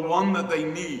 the one that they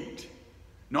need.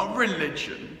 Not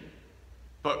religion,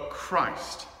 but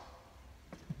Christ.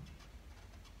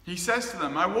 He says to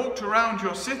them, I walked around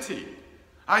your city.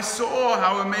 I saw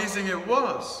how amazing it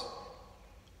was.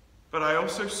 But I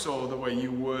also saw the way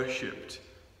you worshipped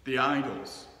the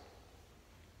idols.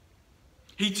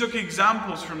 He took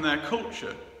examples from their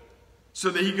culture so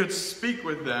that he could speak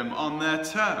with them on their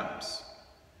terms.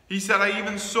 He said, I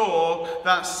even saw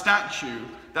that statue,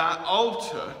 that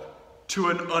altar to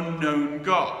an unknown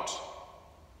God.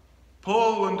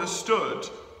 Paul understood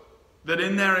that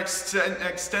in their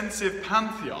extensive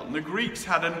pantheon, the Greeks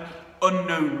had an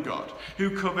unknown God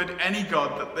who covered any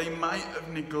god that they might have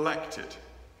neglected.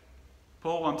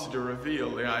 Paul wanted to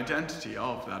reveal the identity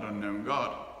of that unknown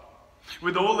God.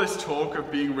 With all this talk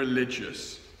of being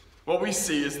religious, what we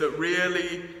see is that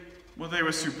really, they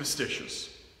were superstitious.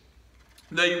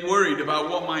 They worried about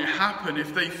what might happen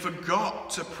if they forgot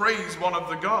to praise one of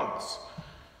the gods.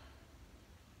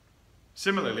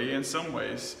 Similarly, in some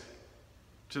ways,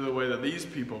 to the way that these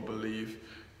people believe,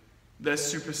 there's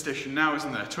superstition now,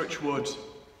 isn't there? Touch wood.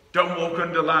 Don't walk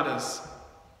under ladders.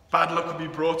 Bad luck will be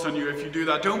brought on you if you do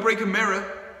that. Don't break a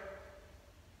mirror.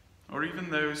 Or even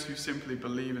those who simply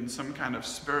believe in some kind of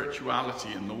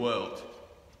spirituality in the world,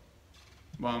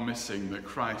 while missing that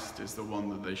Christ is the one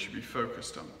that they should be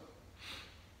focused on.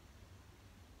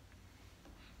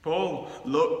 Paul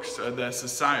looks at their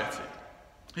society.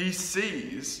 He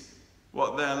sees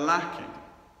what they're lacking.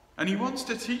 And he wants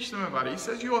to teach them about it. He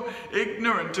says, you're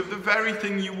ignorant of the very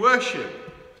thing you worship.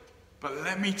 But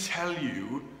let me tell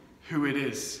you who it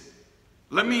is.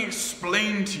 Let me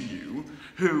explain to you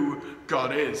who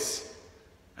God is.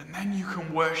 And then you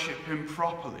can worship him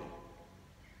properly.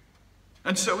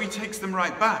 And so he takes them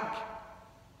right back.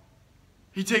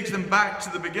 He takes them back to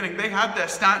the beginning. They had their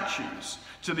statues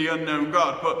to the unknown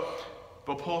God.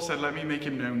 But Paul said, let me make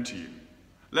him known to you.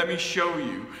 Let me show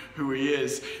you who he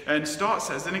is. And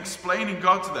says, in explaining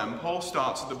God to them, Paul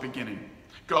starts at the beginning.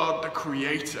 God, the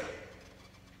creator.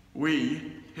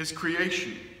 We, his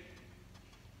creation.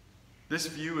 This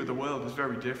view of the world is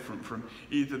very different from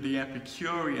either the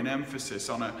Epicurean emphasis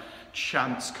on a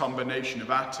chance combination of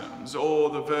atoms or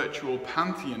the virtual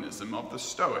pantheism of the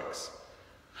Stoics.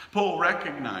 Paul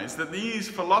recognized that these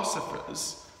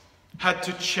philosophers had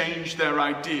to change their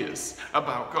ideas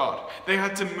about God. They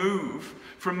had to move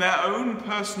from their own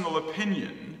personal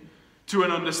opinion to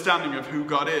an understanding of who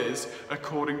God is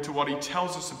according to what he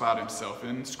tells us about himself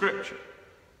in Scripture.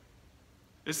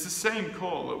 It's the same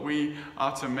call that we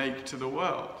are to make to the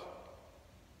world.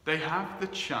 They have the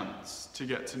chance to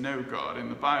get to know God in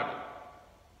the Bible.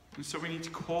 And so we need to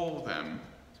call them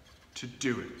to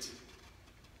do it.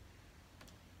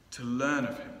 To learn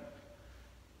of him.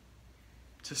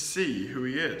 To see who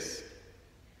he is.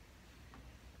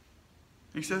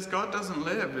 He says God doesn't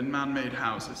live in man-made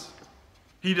houses.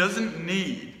 He doesn't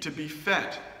need to be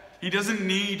fed. He doesn't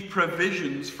need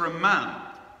provisions from man.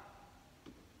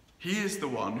 He is the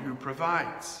one who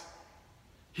provides.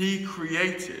 He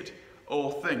created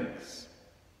all things.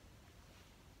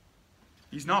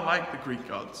 He's not like the Greek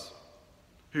gods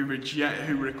who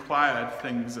required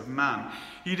things of man.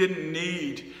 He didn't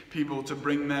need people to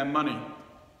bring their money.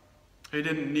 He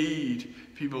didn't need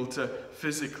people to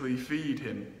physically feed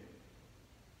him.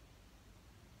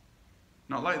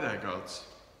 Not like their gods,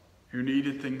 who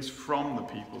needed things from the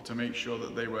people to make sure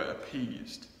that they were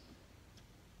appeased.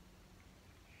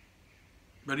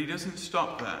 But he doesn't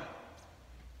stop there.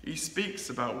 He speaks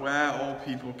about where all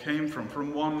people came from.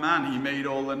 From one man he made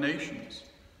all the nations,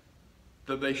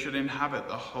 that they should inhabit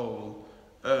the whole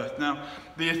earth. Now,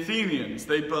 the Athenians,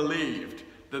 they believed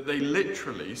that they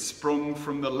literally sprung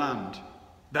from the land,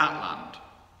 that land.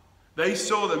 They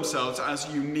saw themselves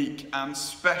as unique and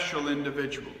special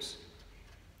individuals.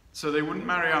 So they wouldn't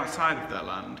marry outside of their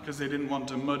land because they didn't want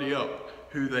to muddy up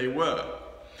who they were.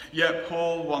 Yet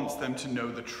Paul wants them to know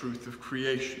the truth of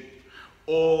creation.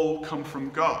 All come from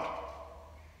God.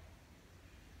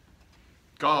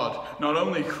 God not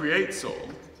only creates all,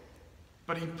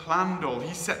 but he planned all.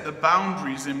 He set the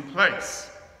boundaries in place.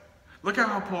 Look at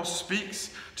how Paul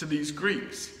speaks to these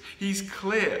Greeks. He's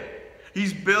clear.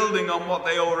 He's building on what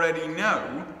they already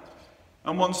know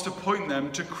and wants to point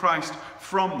them to Christ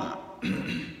from that.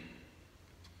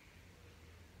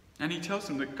 And he tells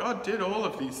them that God did all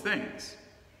of these things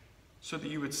so that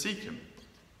you would seek him.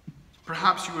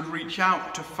 Perhaps you would reach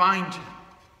out to find him.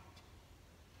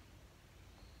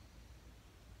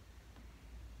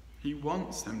 He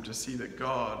wants them to see that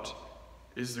God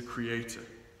is the creator.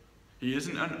 He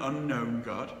isn't an unknown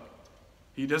God.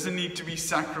 He doesn't need to be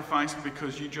sacrificed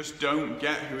because you just don't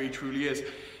get who he truly is.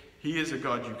 He is a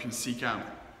God you can seek out.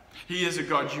 He is a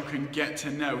God you can get to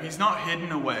know. He's not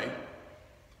hidden away.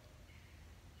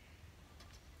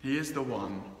 He is the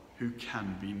one who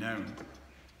can be known.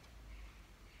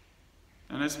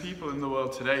 And as people in the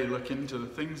world today look into the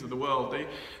things of the world,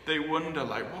 they wonder,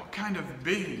 like, what kind of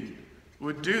being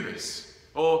would do this?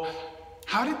 Or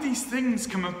how did these things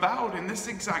come about in this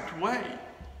exact way?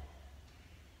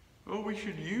 Well, we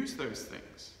should use those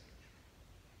things.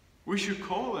 We should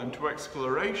call them to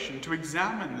exploration, to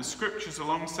examine the scriptures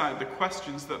alongside the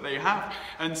questions that they have,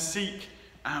 and seek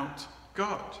out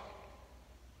God.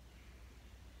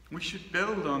 We should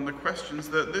build on the questions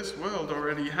that this world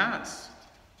already has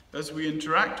as we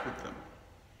interact with them.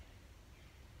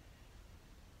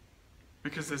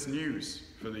 Because there's news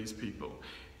for these people.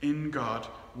 In God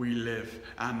we live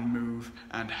and move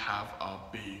and have our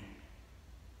being.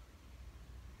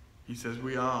 He says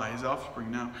we are his offspring.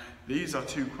 Now, these are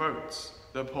two quotes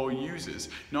that Paul uses,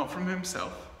 not from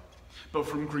himself, but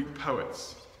from Greek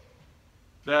poets.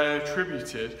 They're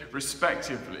attributed,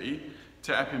 respectively,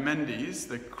 to Epimendes,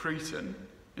 the Cretan,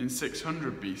 in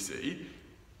 600 BC,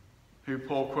 who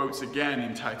Paul quotes again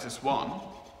in Titus 1,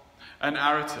 and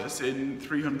Aratus in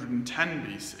 310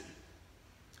 BC.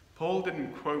 Paul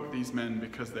didn't quote these men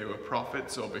because they were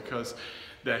prophets or because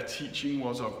their teaching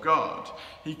was of God.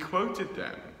 He quoted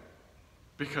them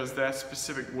because their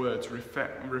specific words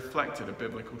reflected a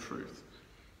biblical truth.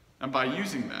 And by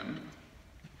using them,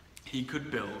 he could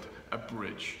build a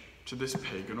bridge to this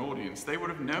pagan audience. They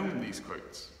would have known these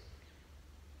quotes.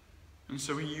 And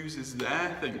so he uses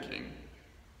their thinking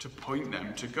to point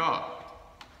them to God.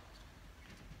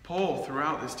 Paul,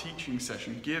 throughout this teaching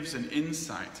session, gives an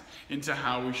insight into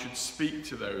how we should speak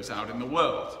to those out in the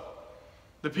world.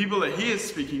 The people that he is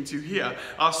speaking to here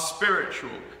are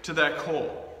spiritual to their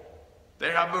core.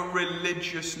 They have a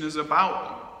religiousness about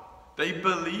them. They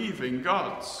believe in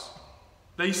gods.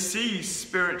 They see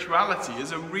spirituality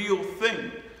as a real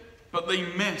thing, but they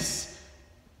miss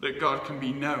that God can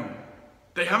be known.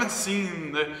 They haven't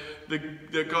seen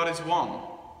that God is one,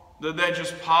 that they're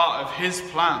just part of his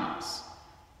plans.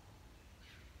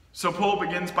 So Paul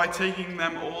begins by taking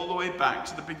them all the way back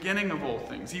to the beginning of all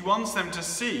things. He wants them to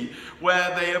see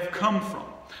where they have come from,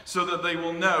 so that they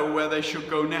will know where they should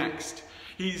go next.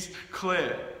 He's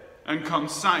clear and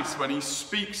concise when he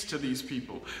speaks to these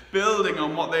people, building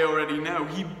on what they already know.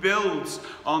 He builds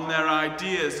on their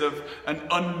ideas of an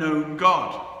unknown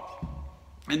God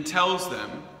and tells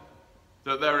them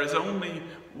that there is only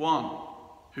one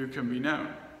who can be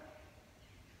known.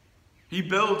 He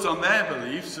builds on their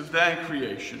beliefs of their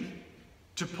creation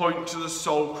to point to the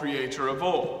sole creator of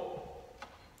all.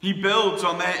 He builds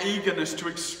on their eagerness to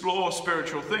explore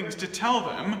spiritual things to tell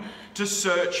them to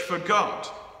search for God,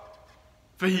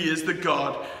 for he is the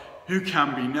God who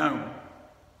can be known.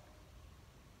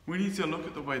 We need to look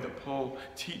at the way that Paul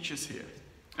teaches here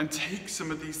and take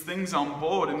some of these things on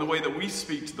board in the way that we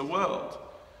speak to the world.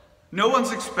 No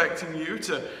one's expecting you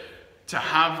to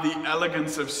have the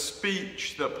elegance of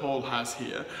speech that Paul has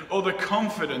here, or the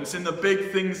confidence in the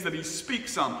big things that he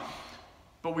speaks on.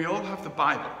 But we all have the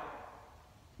Bible.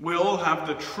 We all have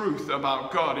the truth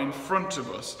about God in front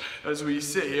of us as we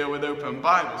sit here with open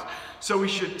Bibles. So we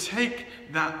should take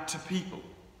that to people.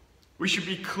 We should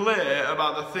be clear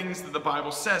about the things that the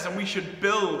Bible says, and we should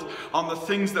build on the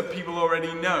things that people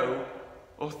already know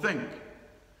or think.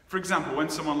 For example, when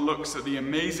someone looks at the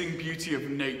amazing beauty of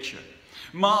nature,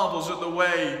 marvels at the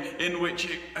way in which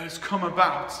it has come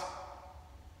about,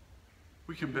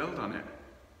 we can build on it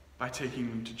by taking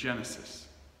them to Genesis,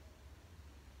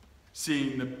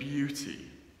 seeing the beauty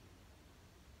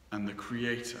and the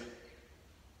Creator.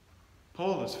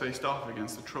 Paul has faced off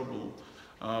against the trouble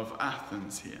of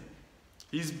Athens here.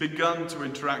 He's begun to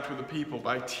interact with the people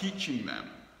by teaching them.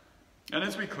 And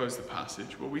as we close the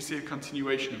passage, well, we see a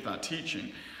continuation of that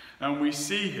teaching. And we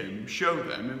see him show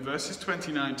them in verses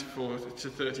 29 to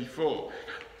 34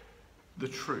 the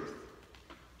truth.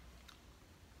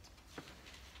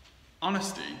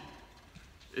 Honesty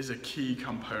is a key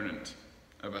component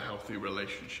of a healthy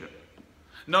relationship.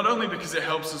 Not only because it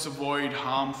helps us avoid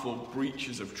harmful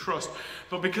breaches of trust,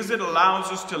 but because it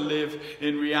allows us to live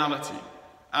in reality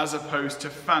as opposed to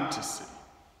fantasy,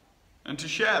 and to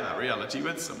share that reality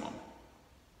with someone.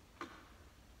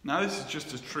 Now, this is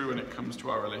just as true when it comes to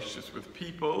our relationships with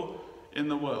people, in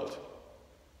the world.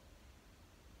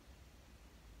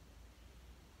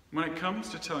 When it comes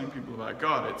to telling people about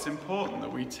God, it's important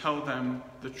that we tell them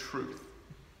the truth.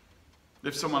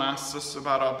 If someone asks us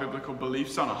about our biblical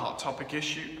beliefs on a hot topic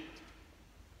issue,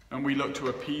 and we look to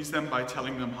appease them by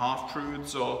telling them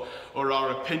half-truths or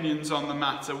our opinions on the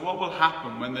matter, what will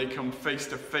happen when they come face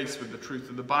to face with the truth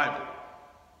of the Bible?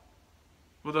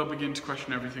 Well, they'll begin to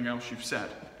question everything else you've said.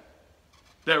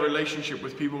 Their relationship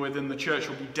with people within the church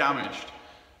will be damaged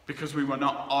because we were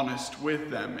not honest with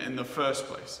them in the first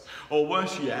place. Or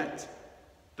worse yet,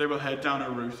 they will head down a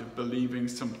route of believing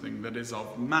something that is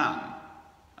of man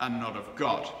and not of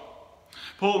God.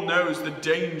 Paul knows the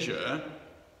danger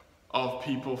of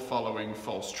people following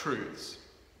false truths.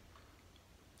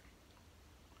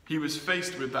 He was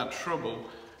faced with that trouble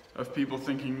of people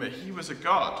thinking that he was a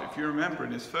god, if you remember,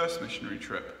 in his first missionary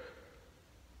trip.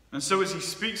 And so as he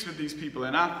speaks with these people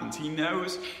in Athens, he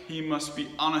knows he must be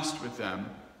honest with them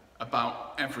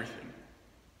about everything.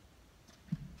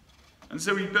 And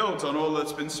so he builds on all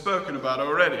that's been spoken about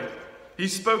already.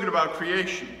 He's spoken about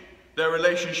creation, their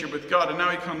relationship with God, and now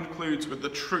he concludes with the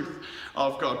truth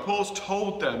of God. Paul's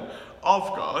told them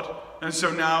of God, and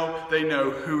so now they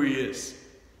know who he is.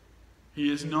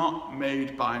 He is not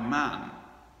made by man.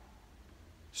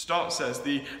 Stott says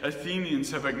the Athenians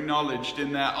have acknowledged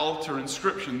in their altar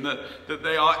inscription that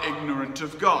they are ignorant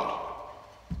of God.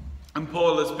 And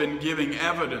Paul has been giving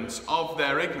evidence of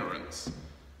their ignorance,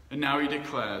 and now he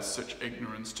declares such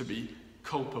ignorance to be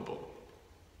culpable.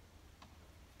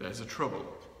 There's a trouble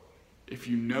if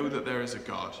you know that there is a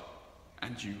God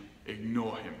and you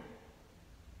ignore him.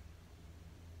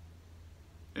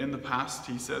 In the past,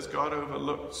 he says, God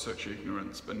overlooked such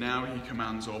ignorance, but now he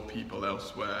commands all people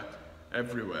elsewhere,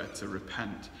 everywhere, to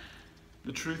repent.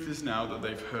 The truth is now that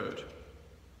they've heard.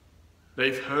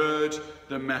 They've heard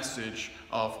the message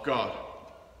of God,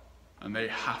 and they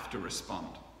have to respond.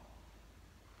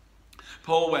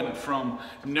 Paul went from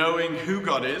knowing who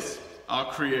God is,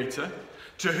 our Creator,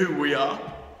 to who we are,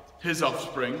 his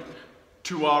offspring,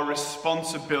 to our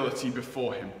responsibility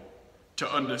before him,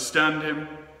 to understand him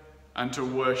and to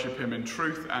worship him in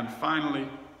truth, and finally,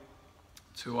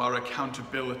 to our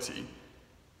accountability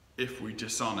if we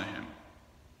dishonor him,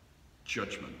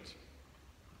 judgment.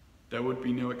 There would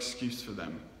be no excuse for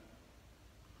them,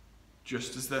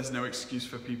 just as there's no excuse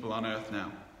for people on earth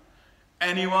now.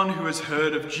 Anyone who has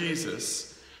heard of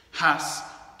Jesus has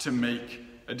to make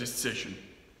a decision.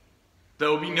 There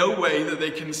will be no way that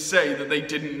they can say that they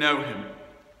didn't know him,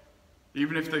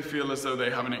 even if they feel as though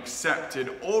they haven't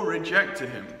accepted or rejected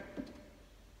him.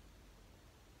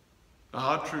 The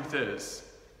hard truth is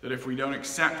that if we don't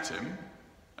accept him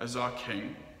as our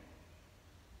king,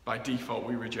 by default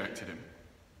we rejected him.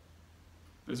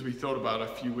 As we thought about a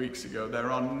few weeks ago, there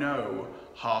are no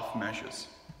half measures.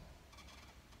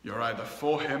 You're either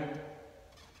for him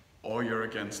or you're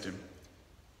against him.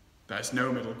 There's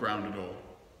no middle ground at all.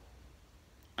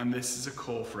 And this is a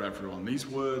call for everyone. These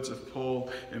words of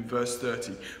Paul in verse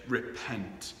 30,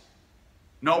 repent.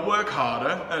 Not work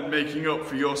harder at making up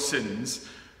for your sins,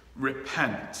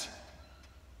 repent.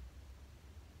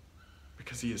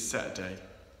 Because he has set a day.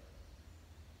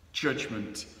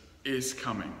 Judgment is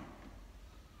coming.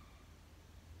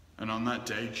 And on that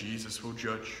day, Jesus will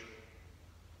judge.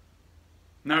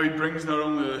 Now he brings not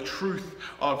only the truth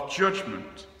of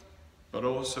judgment, but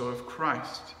also of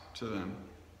Christ to them.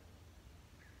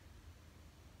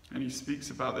 And he speaks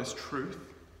about this truth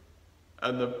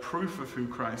and the proof of who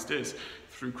Christ is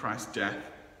through Christ's death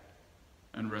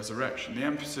and resurrection. The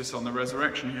emphasis on the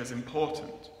resurrection here is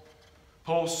important.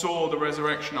 Paul saw the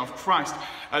resurrection of Christ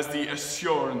as the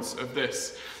assurance of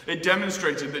this. It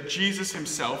demonstrated that Jesus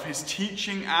himself, his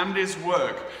teaching and his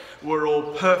work were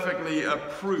all perfectly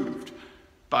approved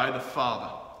by the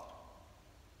Father.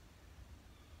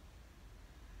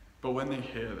 But when they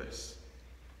hear this,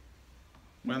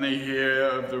 when they hear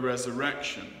of the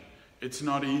resurrection, it's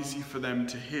not easy for them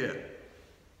to hear.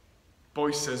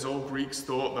 Boyce says all Greeks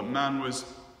thought that man was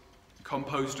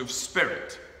composed of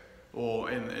spirit,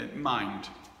 or in mind,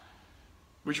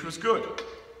 which was good,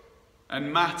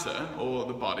 and matter, or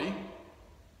the body,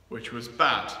 which was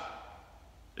bad.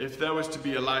 If there was to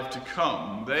be a life to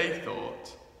come, they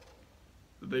thought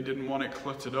that they didn't want it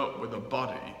cluttered up with a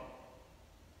body,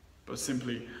 but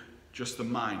simply just the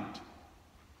mind.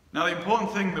 Now, the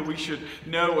important thing that we should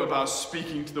know about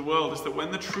speaking to the world is that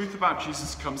when the truth about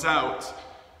Jesus comes out,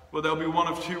 well, there'll be one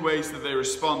of two ways that they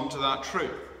respond to that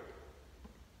truth.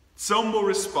 Some will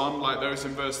respond like those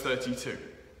in verse 32,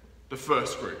 the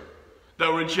first group.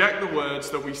 They'll reject the words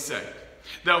that we say.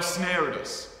 They'll sneer at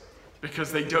us.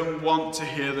 because they don't want to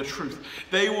hear the truth.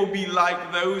 They will be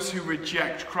like those who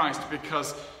reject Christ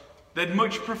because they'd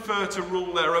much prefer to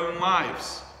rule their own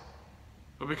lives,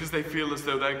 or because they feel as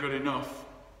though they're good enough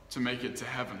to make it to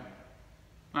heaven.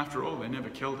 After all, they never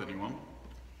killed anyone.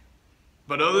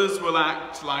 But others will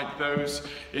act like those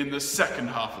in the second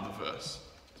half of the verse.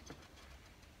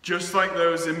 Just like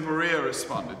those in Berea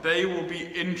responded, they will be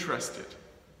interested.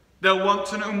 They'll want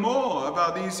to know more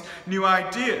about these new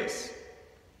ideas.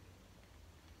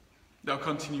 They'll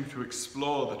continue to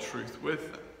explore the truth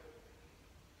with them.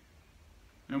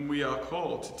 And we are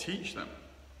called to teach them.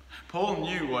 Paul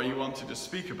knew what he wanted to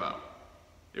speak about.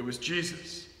 It was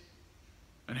Jesus,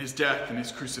 and his death and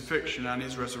his crucifixion and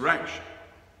his resurrection.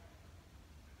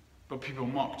 But people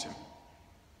mocked him.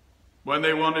 When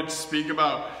they wanted to speak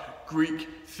about Greek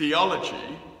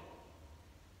theology,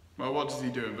 well, what does he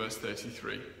do in verse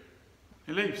 33?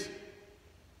 He leaves.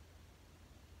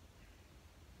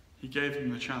 He gave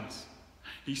him the chance.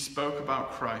 He spoke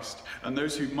about Christ, and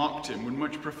those who mocked him would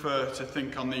much prefer to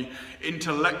think on the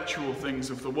intellectual things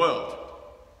of the world.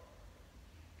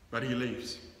 But he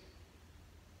leaves.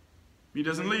 He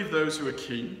doesn't leave those who are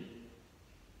keen.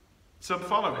 Some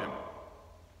follow him.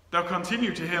 They'll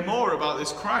continue to hear more about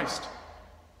this Christ,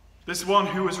 this one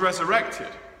who was resurrected.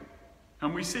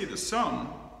 And we see that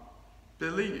some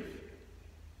believe.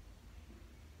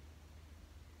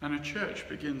 And a church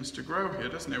begins to grow here,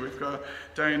 doesn't it? We've got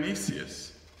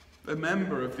Dionysius, a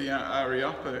member of the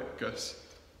Areopagus,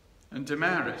 and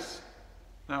Damaris,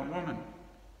 that woman,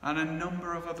 and a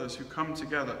number of others who come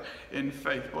together in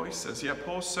faith. Boyce says, yeah,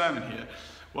 Paul's sermon here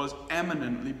was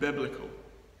eminently biblical.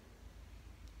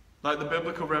 Like the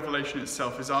biblical revelation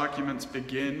itself, his arguments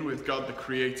begin with God the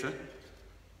Creator,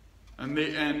 and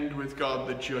they end with God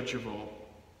the Judge of all.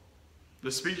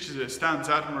 The speech as it stands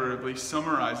admirably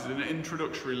summarizes an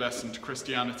introductory lesson to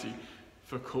Christianity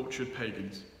for cultured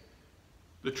pagans.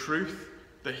 The truth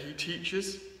that he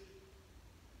teaches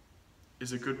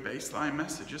is a good baseline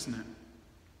message, isn't it?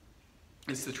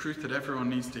 It's the truth that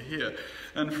everyone needs to hear.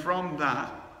 And from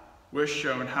that, we're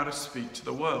shown how to speak to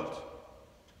the world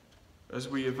as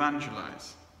we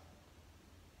evangelize.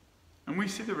 And we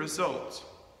see the result.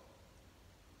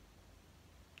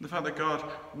 The fact that God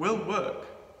will work,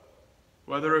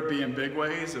 whether it be in big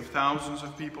ways of thousands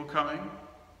of people coming,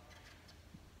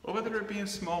 or whether it be in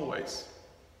small ways,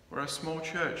 where a small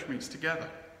church meets together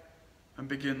and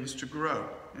begins to grow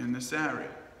in this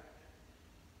area.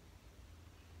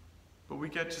 But we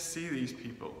get to see these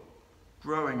people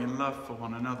growing in love for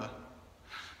one another.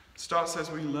 It starts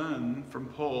as we learn from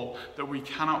Paul that we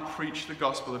cannot preach the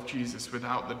gospel of Jesus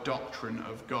without the doctrine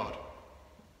of God,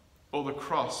 or the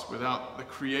cross without the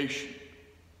creation,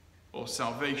 or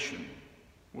salvation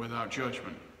without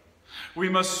judgment. We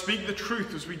must speak the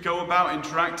truth as we go about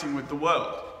interacting with the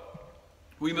world.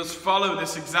 We must follow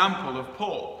this example of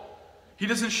Paul. He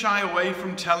doesn't shy away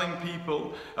from telling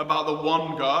people about the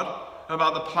one God,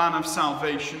 about the plan of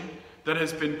salvation that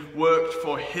has been worked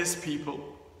for his people.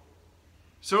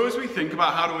 So as we think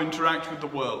about how to interact with the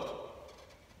world,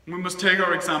 we must take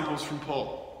our examples from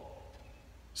Paul.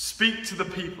 Speak to the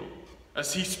people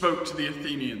as he spoke to the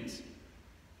Athenians.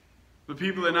 The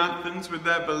people in Athens, with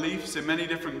their beliefs in many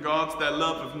different gods, their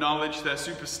love of knowledge, their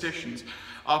superstitions,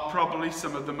 are probably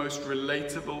some of the most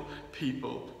relatable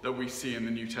people that we see in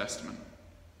the New Testament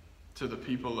to the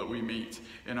people that we meet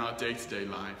in our day-to-day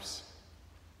lives.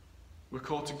 We're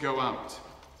called to go out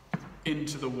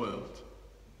into the world,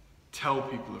 tell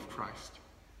people of Christ.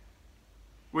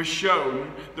 We're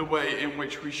shown the way in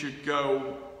which we should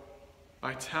go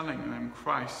by telling them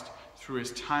Christ through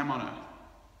his time on earth,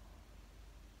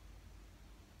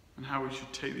 and how we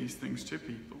should take these things to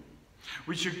people.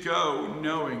 We should go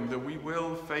knowing that we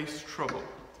will face trouble.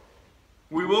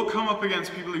 We will come up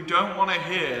against people who don't want to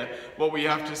hear what we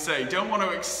have to say, don't want to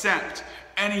accept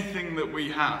anything that we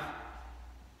have.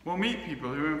 We'll meet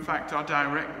people who in fact are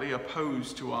directly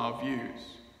opposed to our views.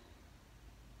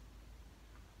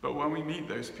 But when we meet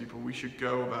those people, we should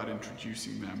go about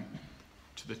introducing them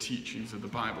to the teachings of the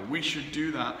Bible. We should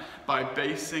do that by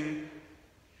basing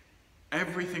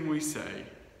everything we say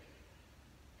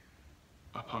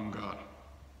upon God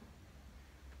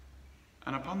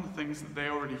and upon the things that they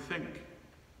already think.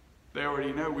 They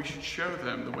already know. We should show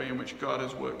them the way in which God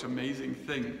has worked amazing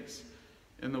things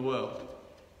in the world,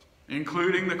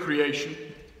 including the creation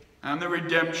and the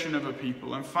redemption of a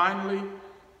people. And finally,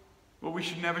 well, we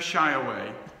should never shy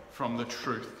away from the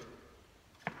truth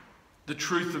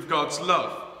of God's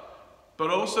love, but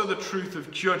also the truth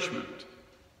of judgment,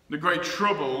 the great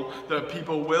trouble that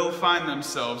people will find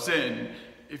themselves in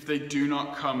if they do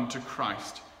not come to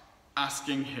Christ,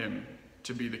 asking him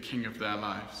to be the king of their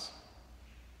lives.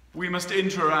 We must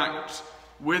interact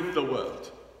with the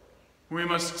world. We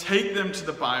must take them to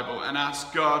the Bible and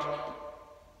ask God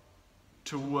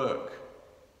to work,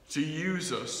 to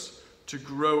use us to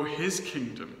grow his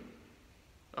kingdom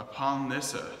upon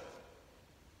this earth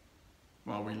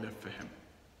while we live for him.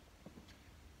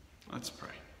 Let's pray.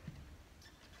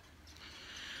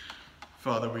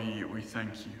 Father, we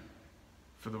thank you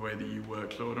for the way that you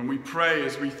work, Lord, and we pray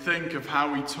as we think of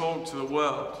how we talk to the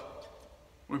world,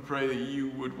 we pray that you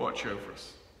would watch over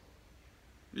us,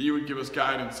 that you would give us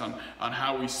guidance on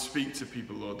how we speak to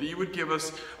people, Lord, that you would give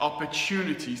us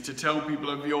opportunities to tell people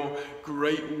of your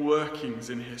great workings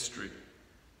in history,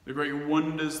 the great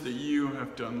wonders that you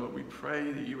have done. Lord, we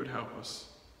pray that you would help us,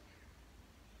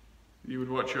 that you would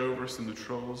watch over us in the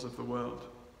troubles of the world,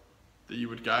 that you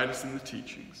would guide us in the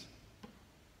teachings,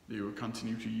 that you would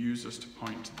continue to use us to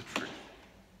point to the truth.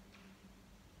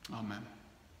 Amen.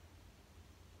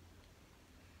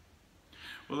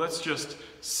 Well, let's just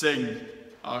sing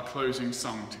our closing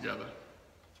song together.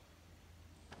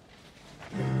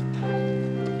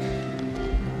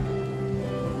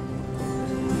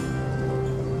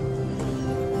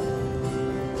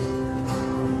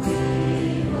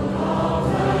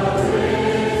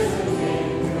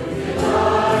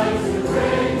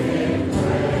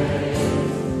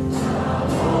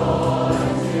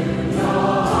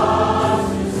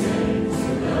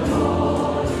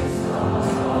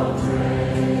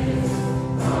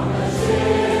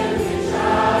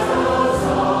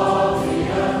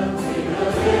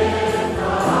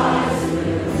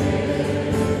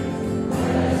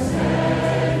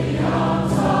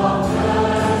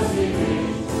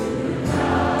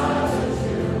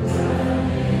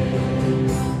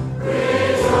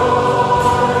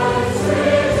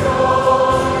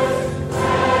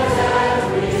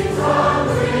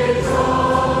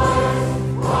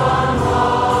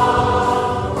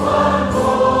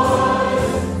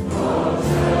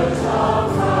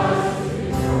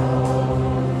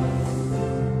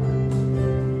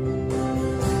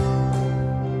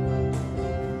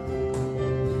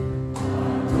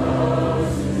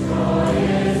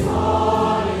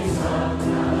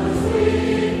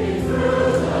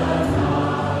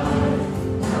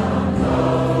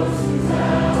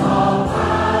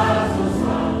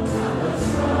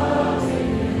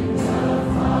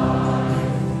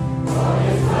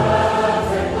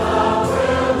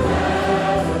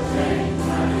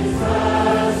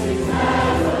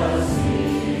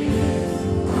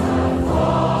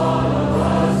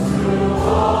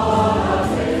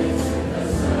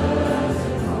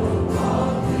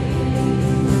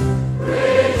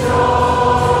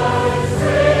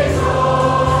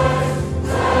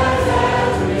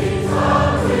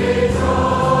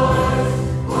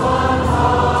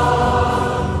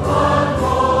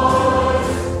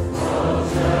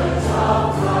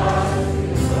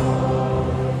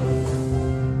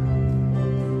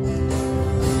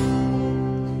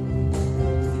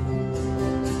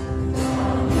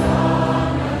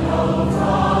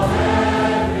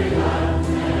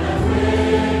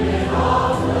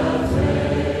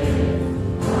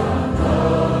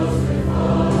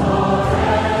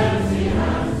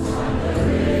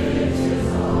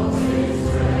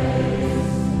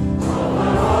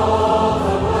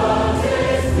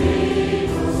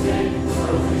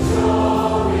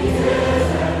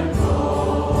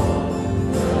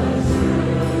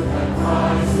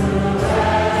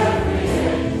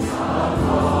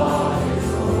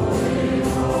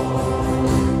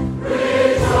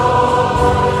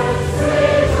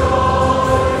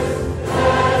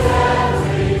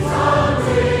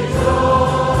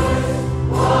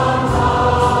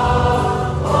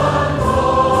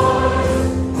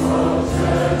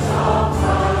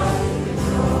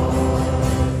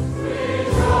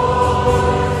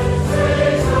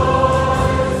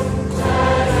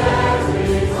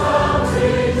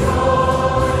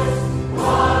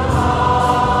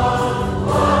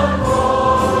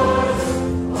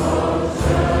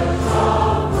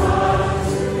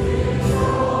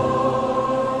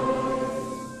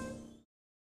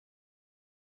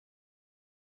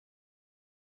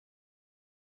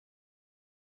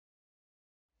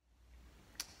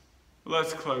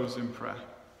 Let's close in prayer.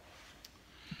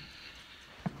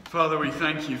 Father, we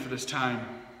thank you for this time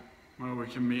where we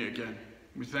can meet again.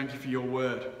 We thank you for your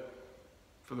word,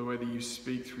 for the way that you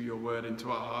speak through your word into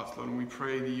our hearts, Lord. And we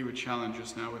pray that you would challenge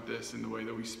us now with this in the way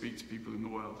that we speak to people in the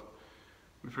world.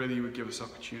 We pray that you would give us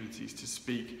opportunities to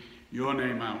speak your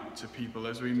name out to people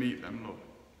as we meet them, Lord.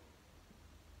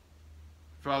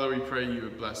 Father, we pray you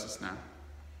would bless us now.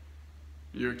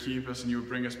 You would keep us and you would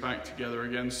bring us back together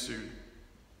again soon.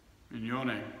 In your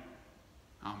name,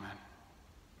 amen.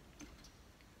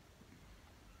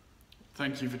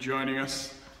 thank you for joining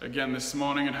us again this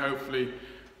morning, and hopefully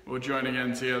we'll join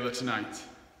again together tonight.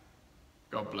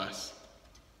 God bless.